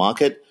early to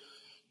market,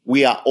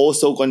 we are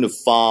also going to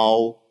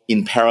file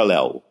in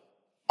parallel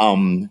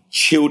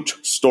chilled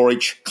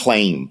storage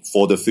claim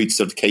for the food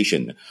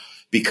certification.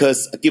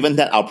 Because given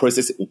that our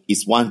process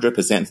is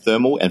 100%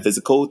 thermal and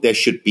physical, there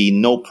should be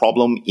no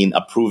problem in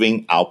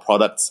approving our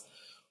products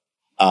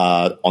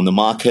on the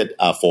market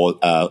for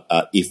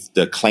if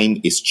the claim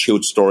is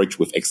chilled storage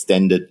with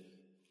extended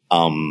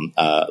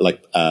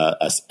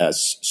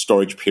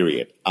storage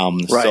period.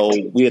 Right. So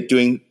we are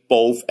doing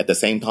both at the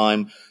same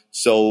time.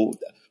 So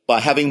by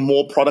having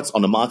more products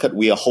on the market,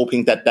 we are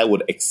hoping that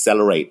would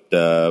accelerate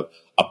the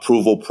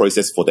approval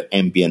process for the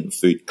ambient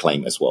food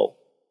claim as well.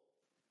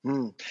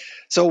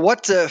 So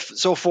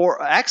so for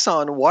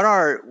IXON, what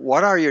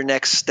are your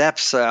next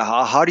steps?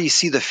 How do you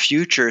see the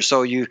future?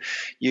 So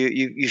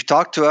you've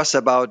talked to us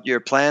about your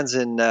plans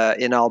in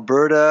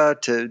Alberta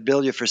to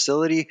build your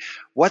facility.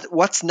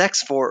 What's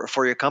next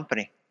for your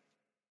company?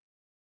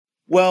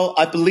 Well,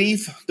 I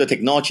believe the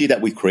technology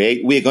that we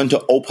create, we are going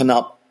to open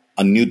up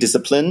a new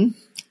discipline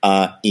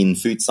in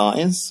food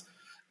science,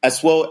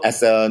 as well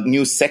as a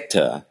new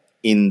sector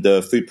in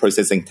the food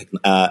processing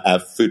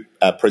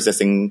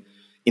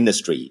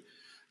industry.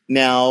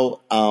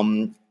 Now,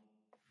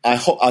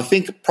 I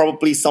think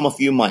probably some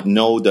of you might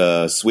know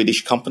the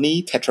Swedish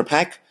company Tetra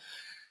Pak.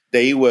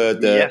 They were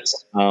the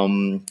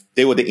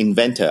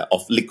inventor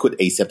of liquid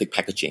aseptic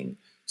packaging.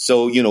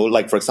 So,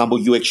 like for example,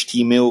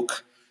 UHT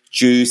milk,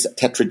 juice,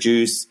 Tetra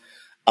juice,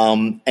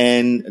 and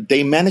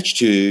they managed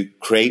to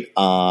create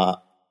a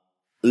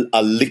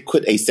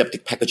liquid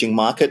aseptic packaging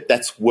market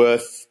that's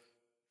worth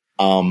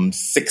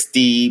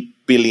 $60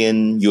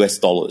 billion US.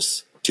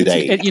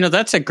 today.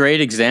 That's a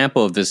great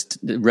example of this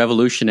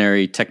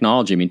revolutionary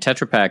technology. I mean,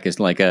 Tetra Pak is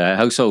like a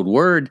household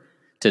word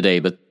today,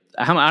 but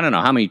I don't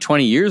know how many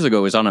 20 years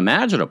ago was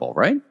unimaginable,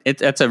 right?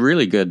 That's a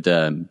really good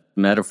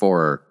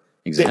metaphor or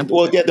example.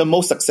 Well, they're the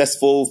most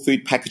successful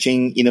food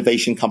packaging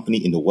innovation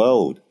company in the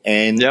world.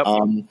 And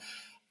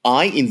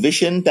I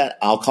envisioned that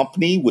our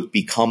company would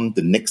become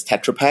the next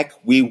Tetra Pak,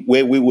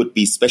 where we would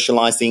be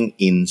specializing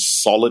in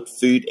solid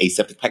food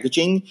aseptic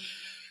packaging.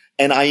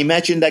 And I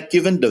imagine that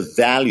given the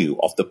value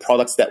of the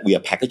products that we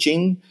are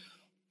packaging,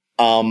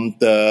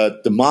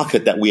 the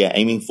market that we are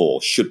aiming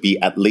for should be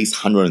at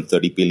least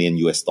 130 billion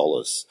US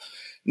dollars.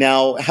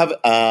 Now,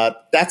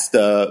 that's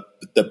the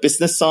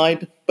business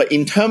side. But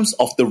in terms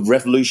of the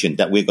revolution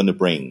that we're going to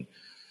bring,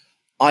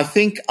 I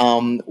think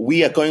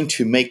we are going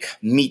to make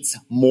meat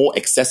more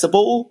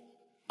accessible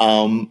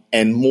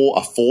and more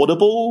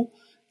affordable,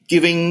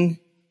 giving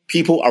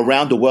people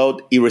around the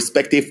world,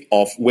 irrespective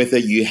of whether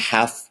you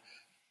have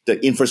the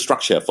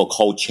infrastructure for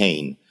cold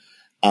chain,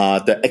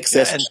 the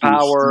access and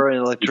power and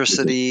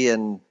electricity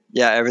and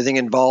everything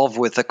involved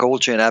with the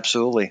cold chain.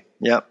 Absolutely.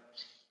 Yeah.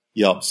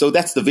 So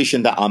that's the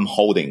vision that I'm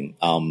holding.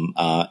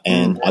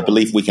 And I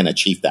believe we can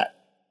achieve that.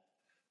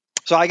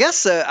 So I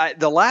guess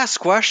the last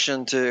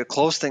question to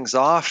close things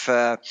off.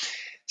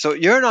 So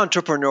you're an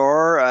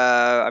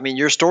entrepreneur.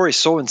 Your story is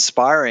so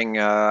inspiring.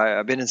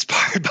 I've been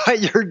inspired by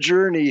your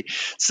journey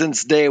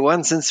since day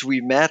one, since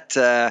we met.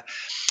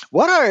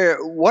 What's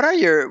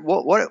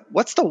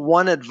the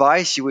one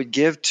advice you would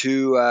give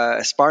to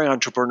aspiring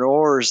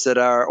entrepreneurs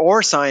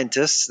or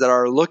scientists that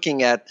are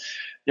looking at,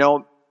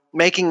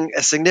 making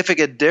a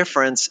significant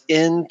difference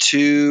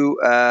into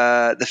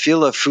the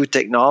field of food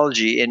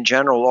technology in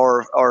general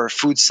or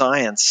food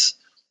science?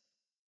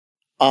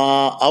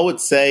 I would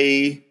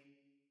say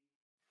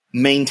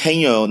maintain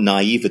your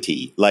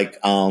naivety. Like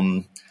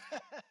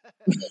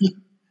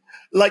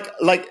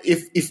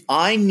if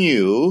I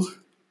knew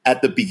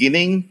at the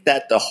beginning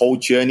that the whole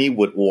journey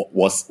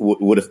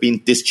would have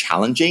been this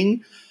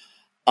challenging,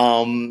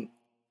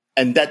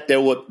 and that there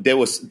would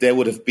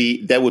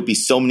be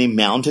so many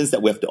mountains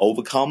that we have to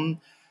overcome,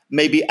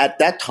 maybe at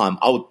that time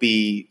I would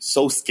be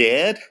so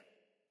scared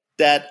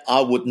that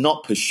I would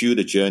not pursue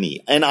the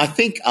journey. And I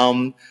think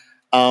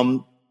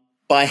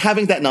by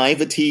having that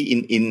naivety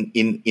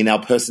in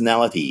our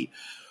personality,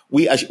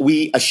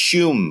 we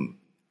assume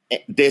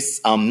there's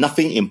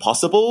nothing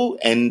impossible,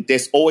 and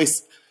there's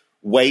always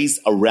ways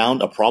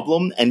around a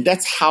problem, and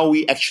that's how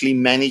we actually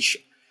manage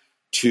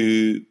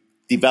to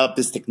develop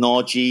this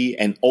technology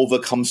and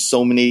overcome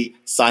so many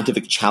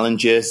scientific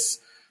challenges.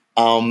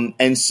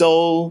 And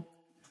so,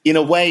 in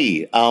a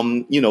way,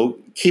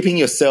 keeping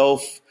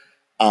yourself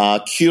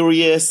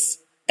curious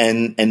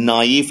and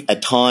naive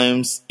at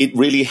times, it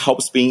really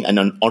helps being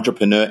an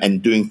entrepreneur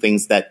and doing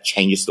things that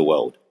changes the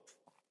world.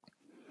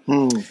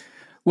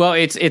 Well,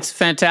 it's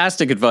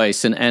fantastic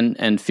advice,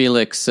 and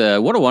Felix,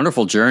 what a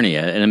wonderful journey,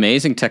 an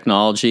amazing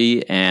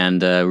technology,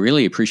 and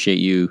really appreciate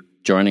you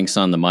joining us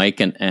on the mic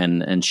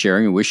and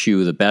sharing. I wish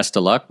you the best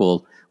of luck.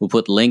 We'll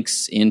put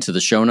links into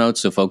the show notes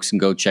so folks can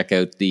go check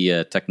out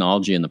the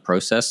technology and the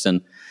process,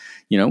 and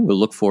we'll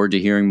look forward to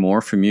hearing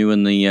more from you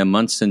in the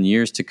months and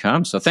years to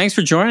come. So thanks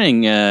for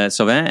joining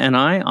Sylvain and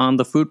I on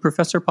the Food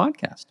Professor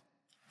podcast.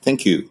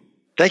 Thank you.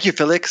 Thank you,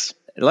 Felix.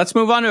 Let's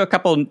move on to a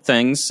couple of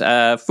things.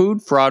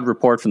 Food fraud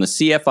report from the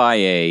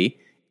CFIA,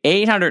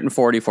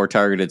 844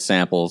 targeted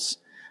samples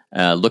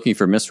looking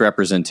for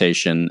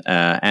misrepresentation,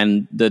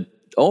 and the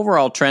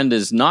overall trend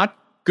is not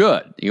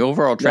good. The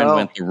overall trend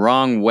went the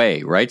wrong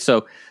way, right?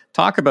 So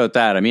talk about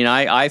that. I mean,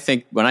 I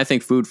think when I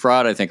think food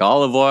fraud, I think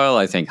olive oil,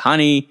 I think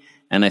honey,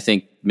 and I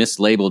think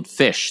mislabeled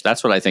fish.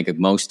 That's what I think of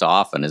most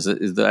often. Is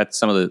that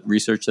some of the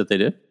research that they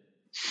did?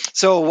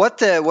 So what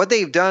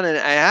they've done, and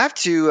I have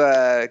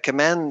to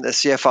commend the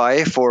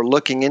CFIA for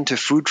looking into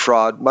food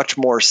fraud much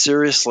more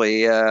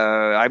seriously.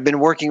 I've been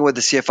working with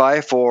the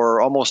CFIA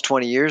for almost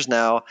 20 years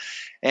now,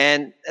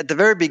 and at the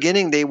very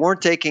beginning, they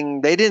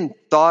didn't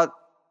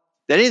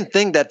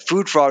think that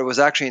food fraud was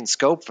actually in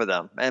scope for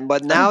them.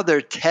 But now they're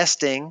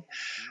testing.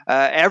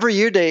 Every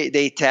year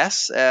they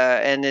test,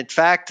 and in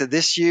fact,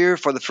 this year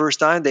for the first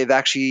time, they've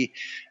actually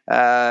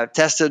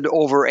tested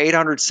over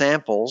 800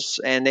 samples,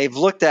 and they've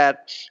looked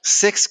at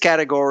 6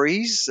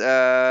 categories.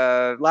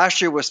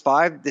 Last year was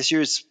 5. This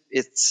year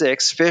it's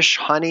 6: fish,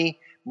 honey,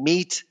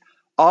 meat,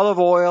 olive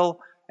oil,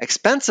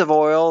 expensive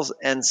oils,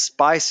 and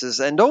spices.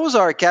 And those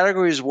are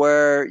categories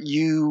where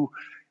you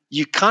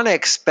kind of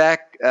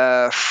expect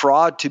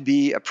fraud to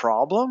be a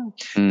problem.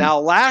 Now,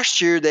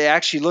 last year they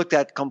actually looked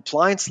at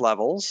compliance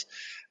levels.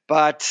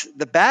 But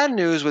the bad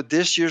news with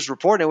this year's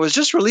report, it was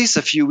just released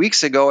a few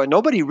weeks ago, and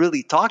nobody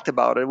really talked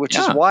about it, which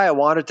is why I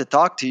wanted to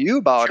talk to you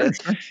about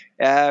it.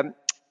 Sure.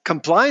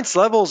 Compliance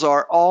levels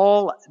are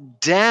all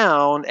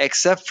down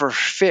except for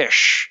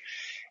fish.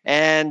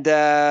 And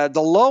the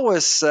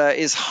lowest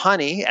is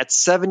honey at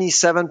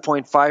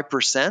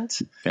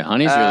 77.5%. Yeah,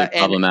 honey's really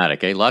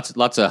problematic.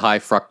 Lots of high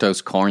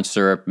fructose corn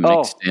syrup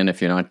mixed in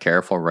if you're not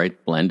careful,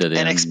 right? Blended in.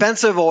 And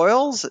expensive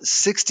oils,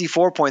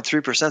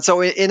 64.3%.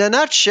 So in a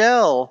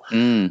nutshell,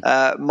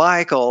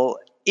 Michael,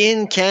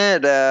 in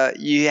Canada,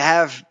 you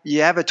have a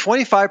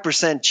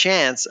 25%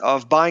 chance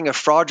of buying a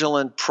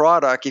fraudulent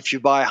product if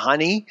you buy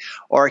honey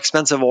or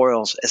expensive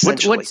oils,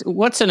 essentially.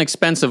 What's an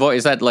expensive oil?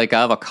 Is that like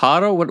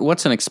avocado?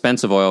 What's an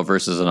expensive oil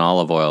versus an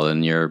olive oil?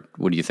 And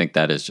what do you think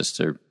that is?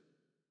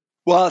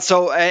 Well,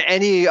 so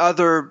any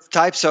other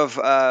types of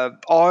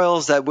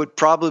oils that would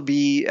probably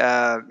be,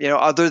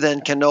 other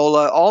than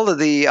canola, all of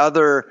the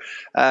other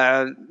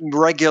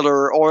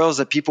regular oils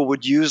that people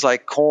would use,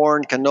 like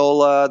corn,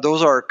 canola,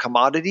 those are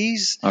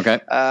commodities. Okay.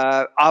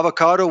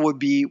 Avocado would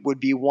be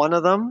one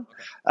of them.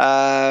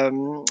 I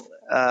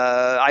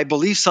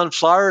believe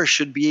sunflower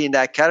should be in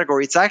that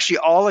category. It's actually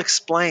all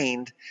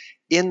explained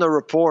in the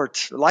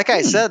report. Like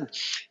I said,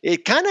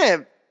 it kind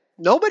of.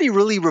 Nobody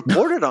really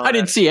reported on it. I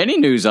didn't see any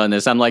news on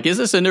this. I'm like, is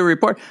this a new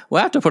report?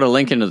 We'll have to put a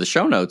link into the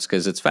show notes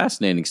because it's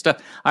fascinating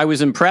stuff. I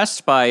was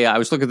impressed by, I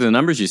was looking at the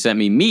numbers you sent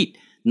me. Meat,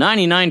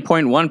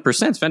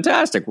 99.1%. It's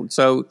fantastic.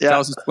 So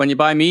tells us when you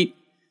buy meat,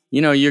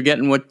 you're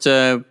getting what,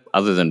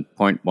 other than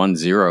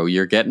 0.10,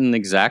 you're getting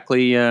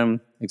exactly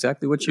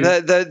what you...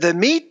 The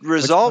meat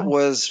result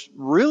was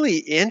really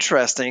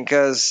interesting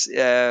because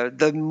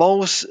the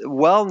most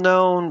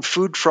well-known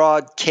food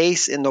fraud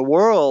case in the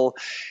world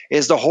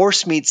is the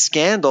horse meat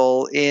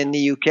scandal in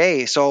the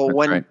UK. So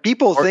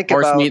people think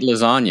about... Horse meat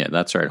lasagna.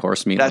 That's right.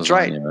 Horse meat lasagna. That's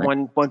right.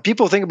 When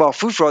people think about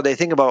food fraud, they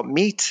think about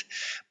meat.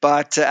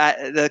 But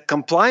the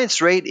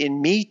compliance rate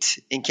in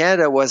meat in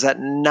Canada was at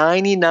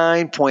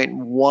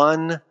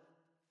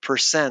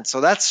 99.1%.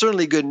 So that's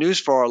certainly good news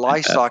for our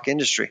livestock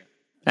industry.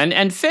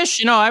 And fish,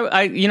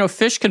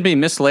 fish can be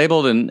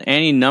mislabeled in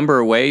any number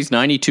of ways.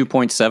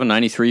 92.7,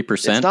 93%.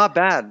 It's not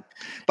bad,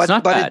 but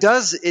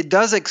it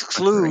does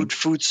exclude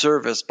food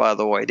service. By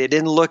the way, they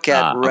didn't look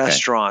at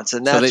restaurants,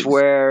 and that's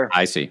where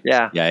I see.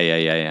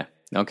 Yeah.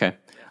 Okay.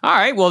 All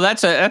right. Well,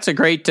 that's a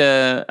great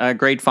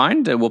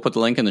find. We'll put the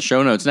link in the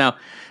show notes. Now,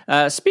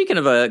 speaking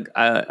of a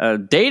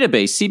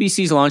database,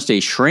 CBC's launched a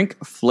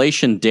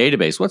ShrinkFlation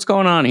database. What's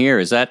going on here?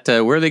 Is that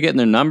where are they getting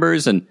their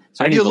numbers? And is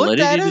there any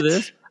validity to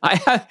this?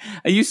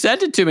 You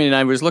sent it to me, and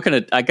I was looking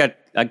at. I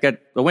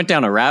went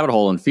down a rabbit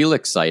hole on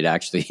Felix site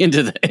actually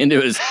into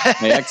his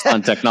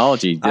IXON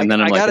technology, and then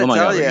I'm like, oh my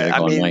god,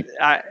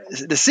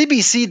 the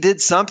CBC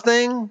did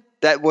something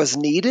that was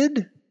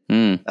needed.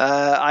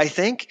 I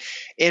think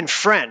in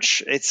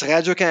French. It's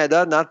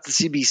Radio-Canada, not the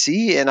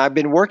CBC, and I've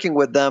been working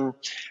with them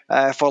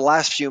for the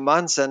last few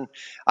months, and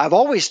I've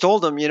always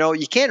told them,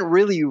 you can't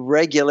really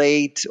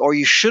regulate, or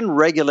you shouldn't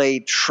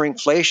regulate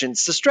shrinkflation.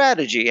 It's the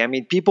strategy. I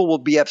mean, people will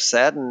be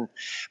upset,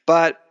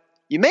 but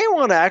you may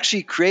want to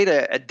actually create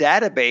a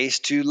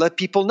database to let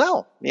people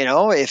know,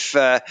 if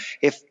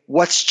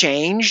what's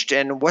changed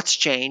and what's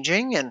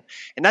changing. And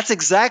that's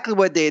exactly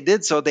what they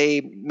did. So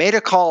they made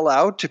a call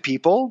out to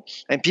people,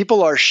 and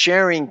people are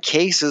sharing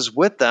cases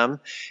with them.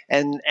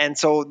 And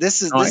so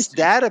this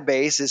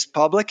database is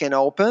public and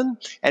open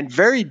and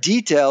very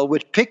detailed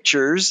with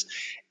pictures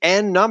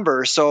and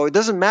numbers. So it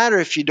doesn't matter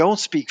if you don't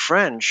speak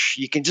French.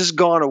 You can just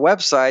go on a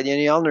website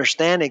and you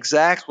understand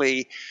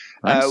exactly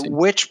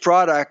which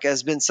product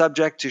has been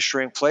subject to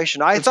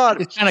shrinkflation. I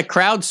thought it's kind of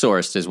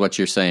crowdsourced, is what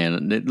you're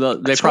saying.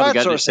 They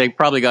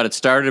probably got it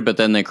started, but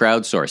then they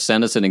crowdsourced.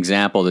 Send us an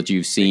example that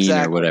you've seen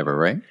or whatever,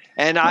 right?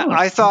 And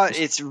I thought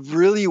it's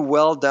really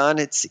well done.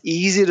 It's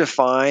easy to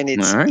find.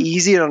 It's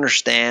easy to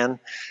understand.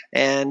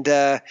 And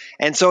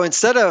so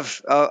instead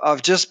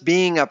of just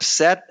being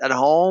upset at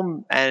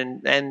home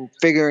and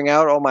figuring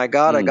out, oh my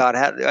God, I got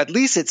at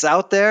least it's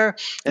out there.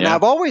 And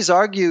I've always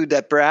argued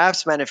that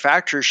perhaps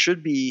manufacturers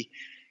should be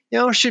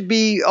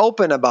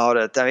open about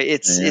it. I mean,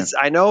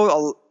 I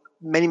know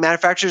many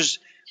manufacturers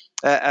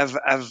have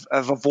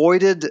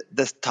avoided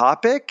the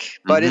topic,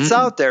 but it's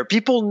out there.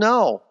 People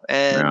know,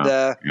 and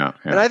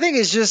I think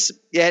it's just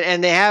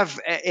and they have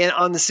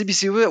on the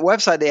CBC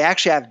website they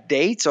actually have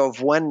dates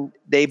of when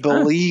they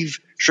believe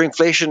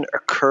shrinkflation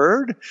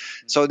occurred.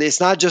 So it's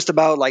not just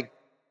about like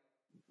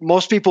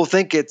most people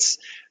think it's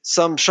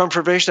some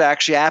shrinkflation that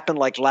actually happened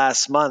like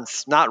last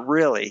month. Not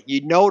really.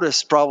 You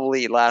noticed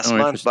probably last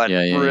month, but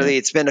really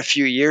it's been a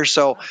few years.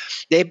 So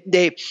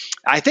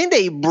I think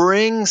they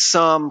bring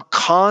some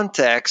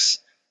context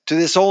to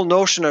this whole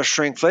notion of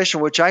shrinkflation,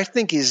 which I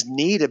think is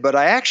needed, but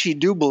I actually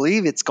do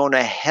believe it's going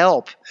to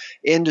help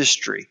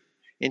industry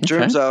in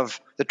terms of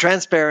the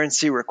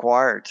transparency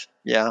required.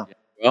 Yeah.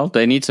 Well,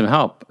 they need some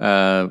help,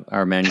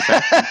 our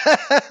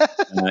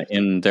manufacturers,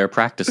 in their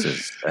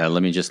practices.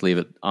 Let me just leave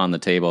it on the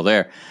table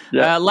there.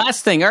 Yeah.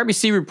 Last thing,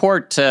 RBC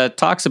report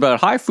talks about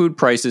high food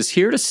prices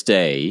here to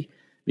stay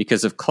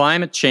because of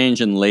climate change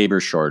and labor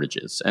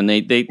shortages. And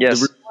the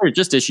report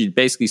just issued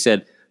basically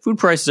said food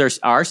prices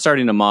are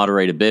starting to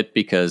moderate a bit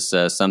because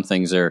some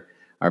things are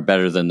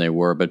better than they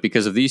were. But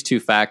because of these two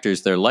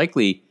factors, they're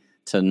likely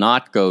to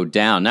not go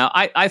down. Now,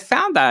 I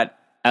found that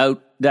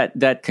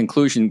that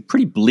conclusion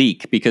pretty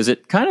bleak, because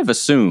it kind of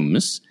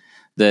assumes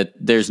that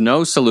there's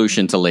no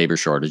solution to labor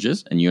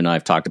shortages, and you and I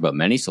have talked about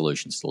many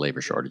solutions to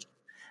labor shortages,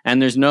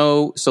 and there's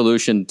no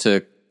solution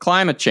to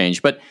climate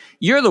change. But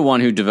you're the one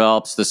who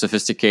develops the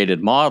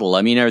sophisticated model.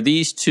 I mean, are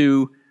these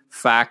two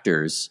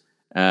factors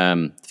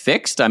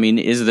fixed? I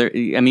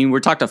mean, we're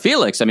talking to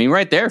Felix. I mean,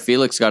 right there,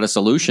 Felix got a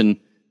solution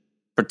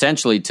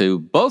potentially to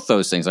both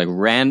those things,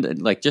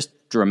 like just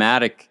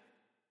dramatic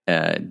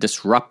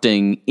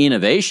disrupting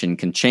innovation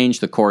can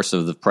change the course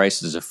of the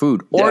prices of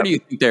food. Or do you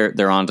think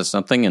they're onto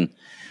something?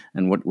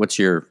 And what's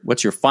your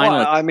final?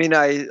 Well, I mean,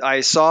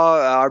 I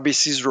saw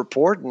RBC's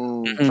report,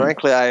 and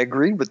frankly, I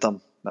agreed with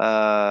them.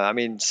 I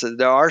mean, so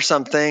there are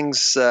some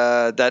things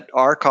that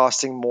are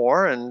costing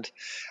more, and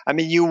I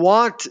mean, you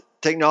want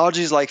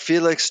technologies like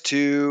Felix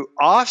to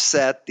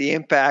offset the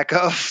impact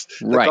of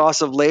the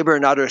cost of labor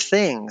and other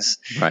things,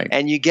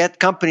 and you get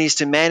companies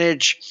to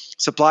manage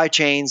supply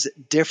chains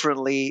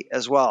differently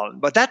as well.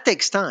 But that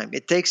takes time.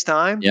 It takes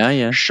time.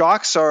 Yeah.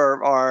 Shocks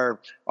are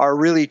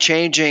really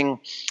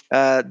changing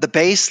the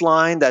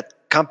baseline that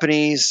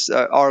companies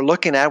are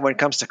looking at when it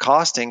comes to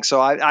costing. So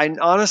I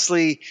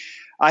honestly,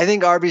 I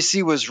think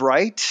RBC was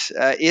right,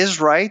 is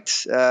right.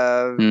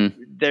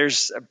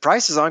 There's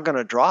prices aren't going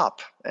to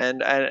drop,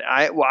 and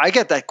I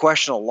get that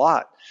question a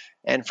lot.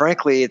 And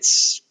frankly,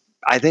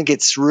 I think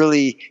it's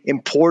really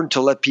important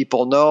to let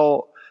people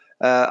know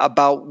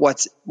about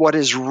what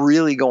is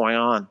really going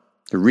on.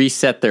 To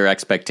reset their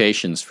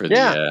expectations for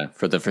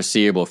the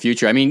foreseeable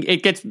future. I mean,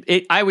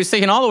 I was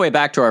thinking all the way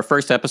back to our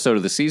first episode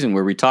of the season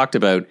where we talked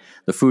about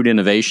the food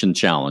innovation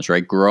challenge,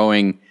 right?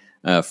 Growing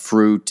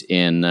fruit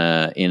in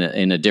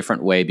a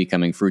different way,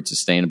 becoming fruit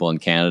sustainable in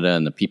Canada,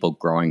 and the people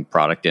growing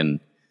product in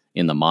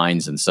the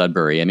mines in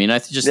Sudbury. I mean, I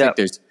just think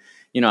there's,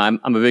 I'm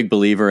a big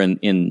believer in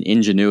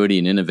ingenuity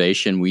and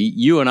innovation.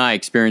 You and I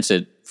experience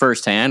it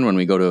firsthand when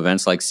we go to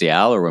events like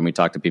Seattle or when we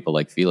talk to people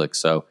like Felix.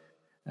 So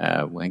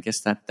I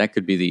guess that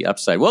could be the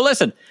upside. Well,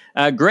 listen,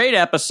 great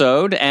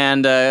episode.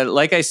 And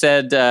like I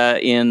said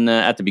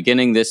at the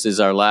beginning, this is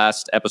our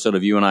last episode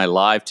of you and I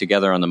live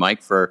together on the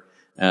mic for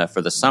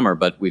the summer,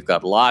 but we've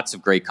got lots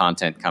of great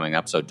content coming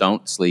up. So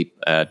don't sleep,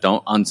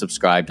 don't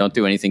unsubscribe, don't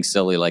do anything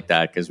silly like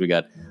that, because we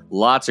got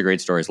lots of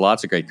great stories,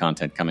 lots of great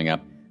content coming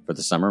up for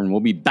the summer. And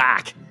we'll be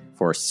back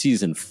for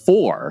season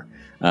 4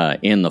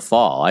 in the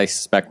fall. I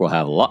suspect we'll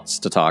have lots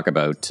to talk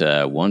about.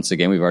 Once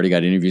again, we've already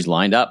got interviews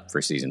lined up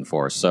for season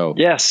 4. So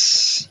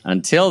yes,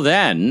 until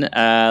then,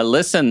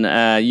 listen,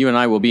 you and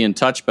I will be in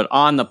touch, but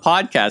on the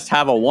podcast,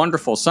 have a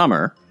wonderful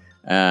summer.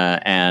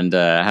 And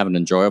have an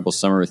enjoyable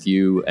summer with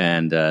you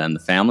and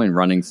the family, and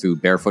running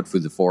barefoot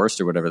through the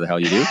forest or whatever the hell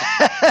you do.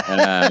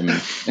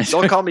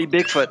 Don't call me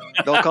Bigfoot.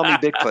 Don't call me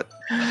Bigfoot.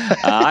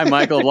 I'm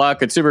Michael Block,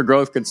 consumer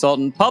growth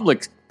consultant,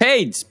 public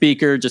paid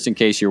speaker, just in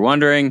case you're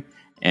wondering,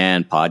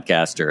 and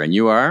podcaster. And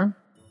you are?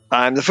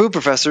 I'm the food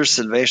professor,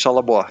 Sylvain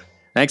Charlebois.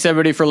 Thanks,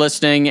 everybody, for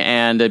listening.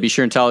 And be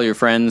sure and tell your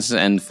friends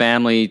and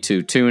family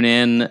to tune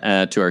in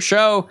to our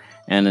show.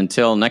 And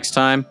until next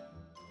time,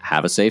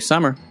 have a safe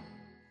summer.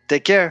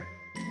 Take care.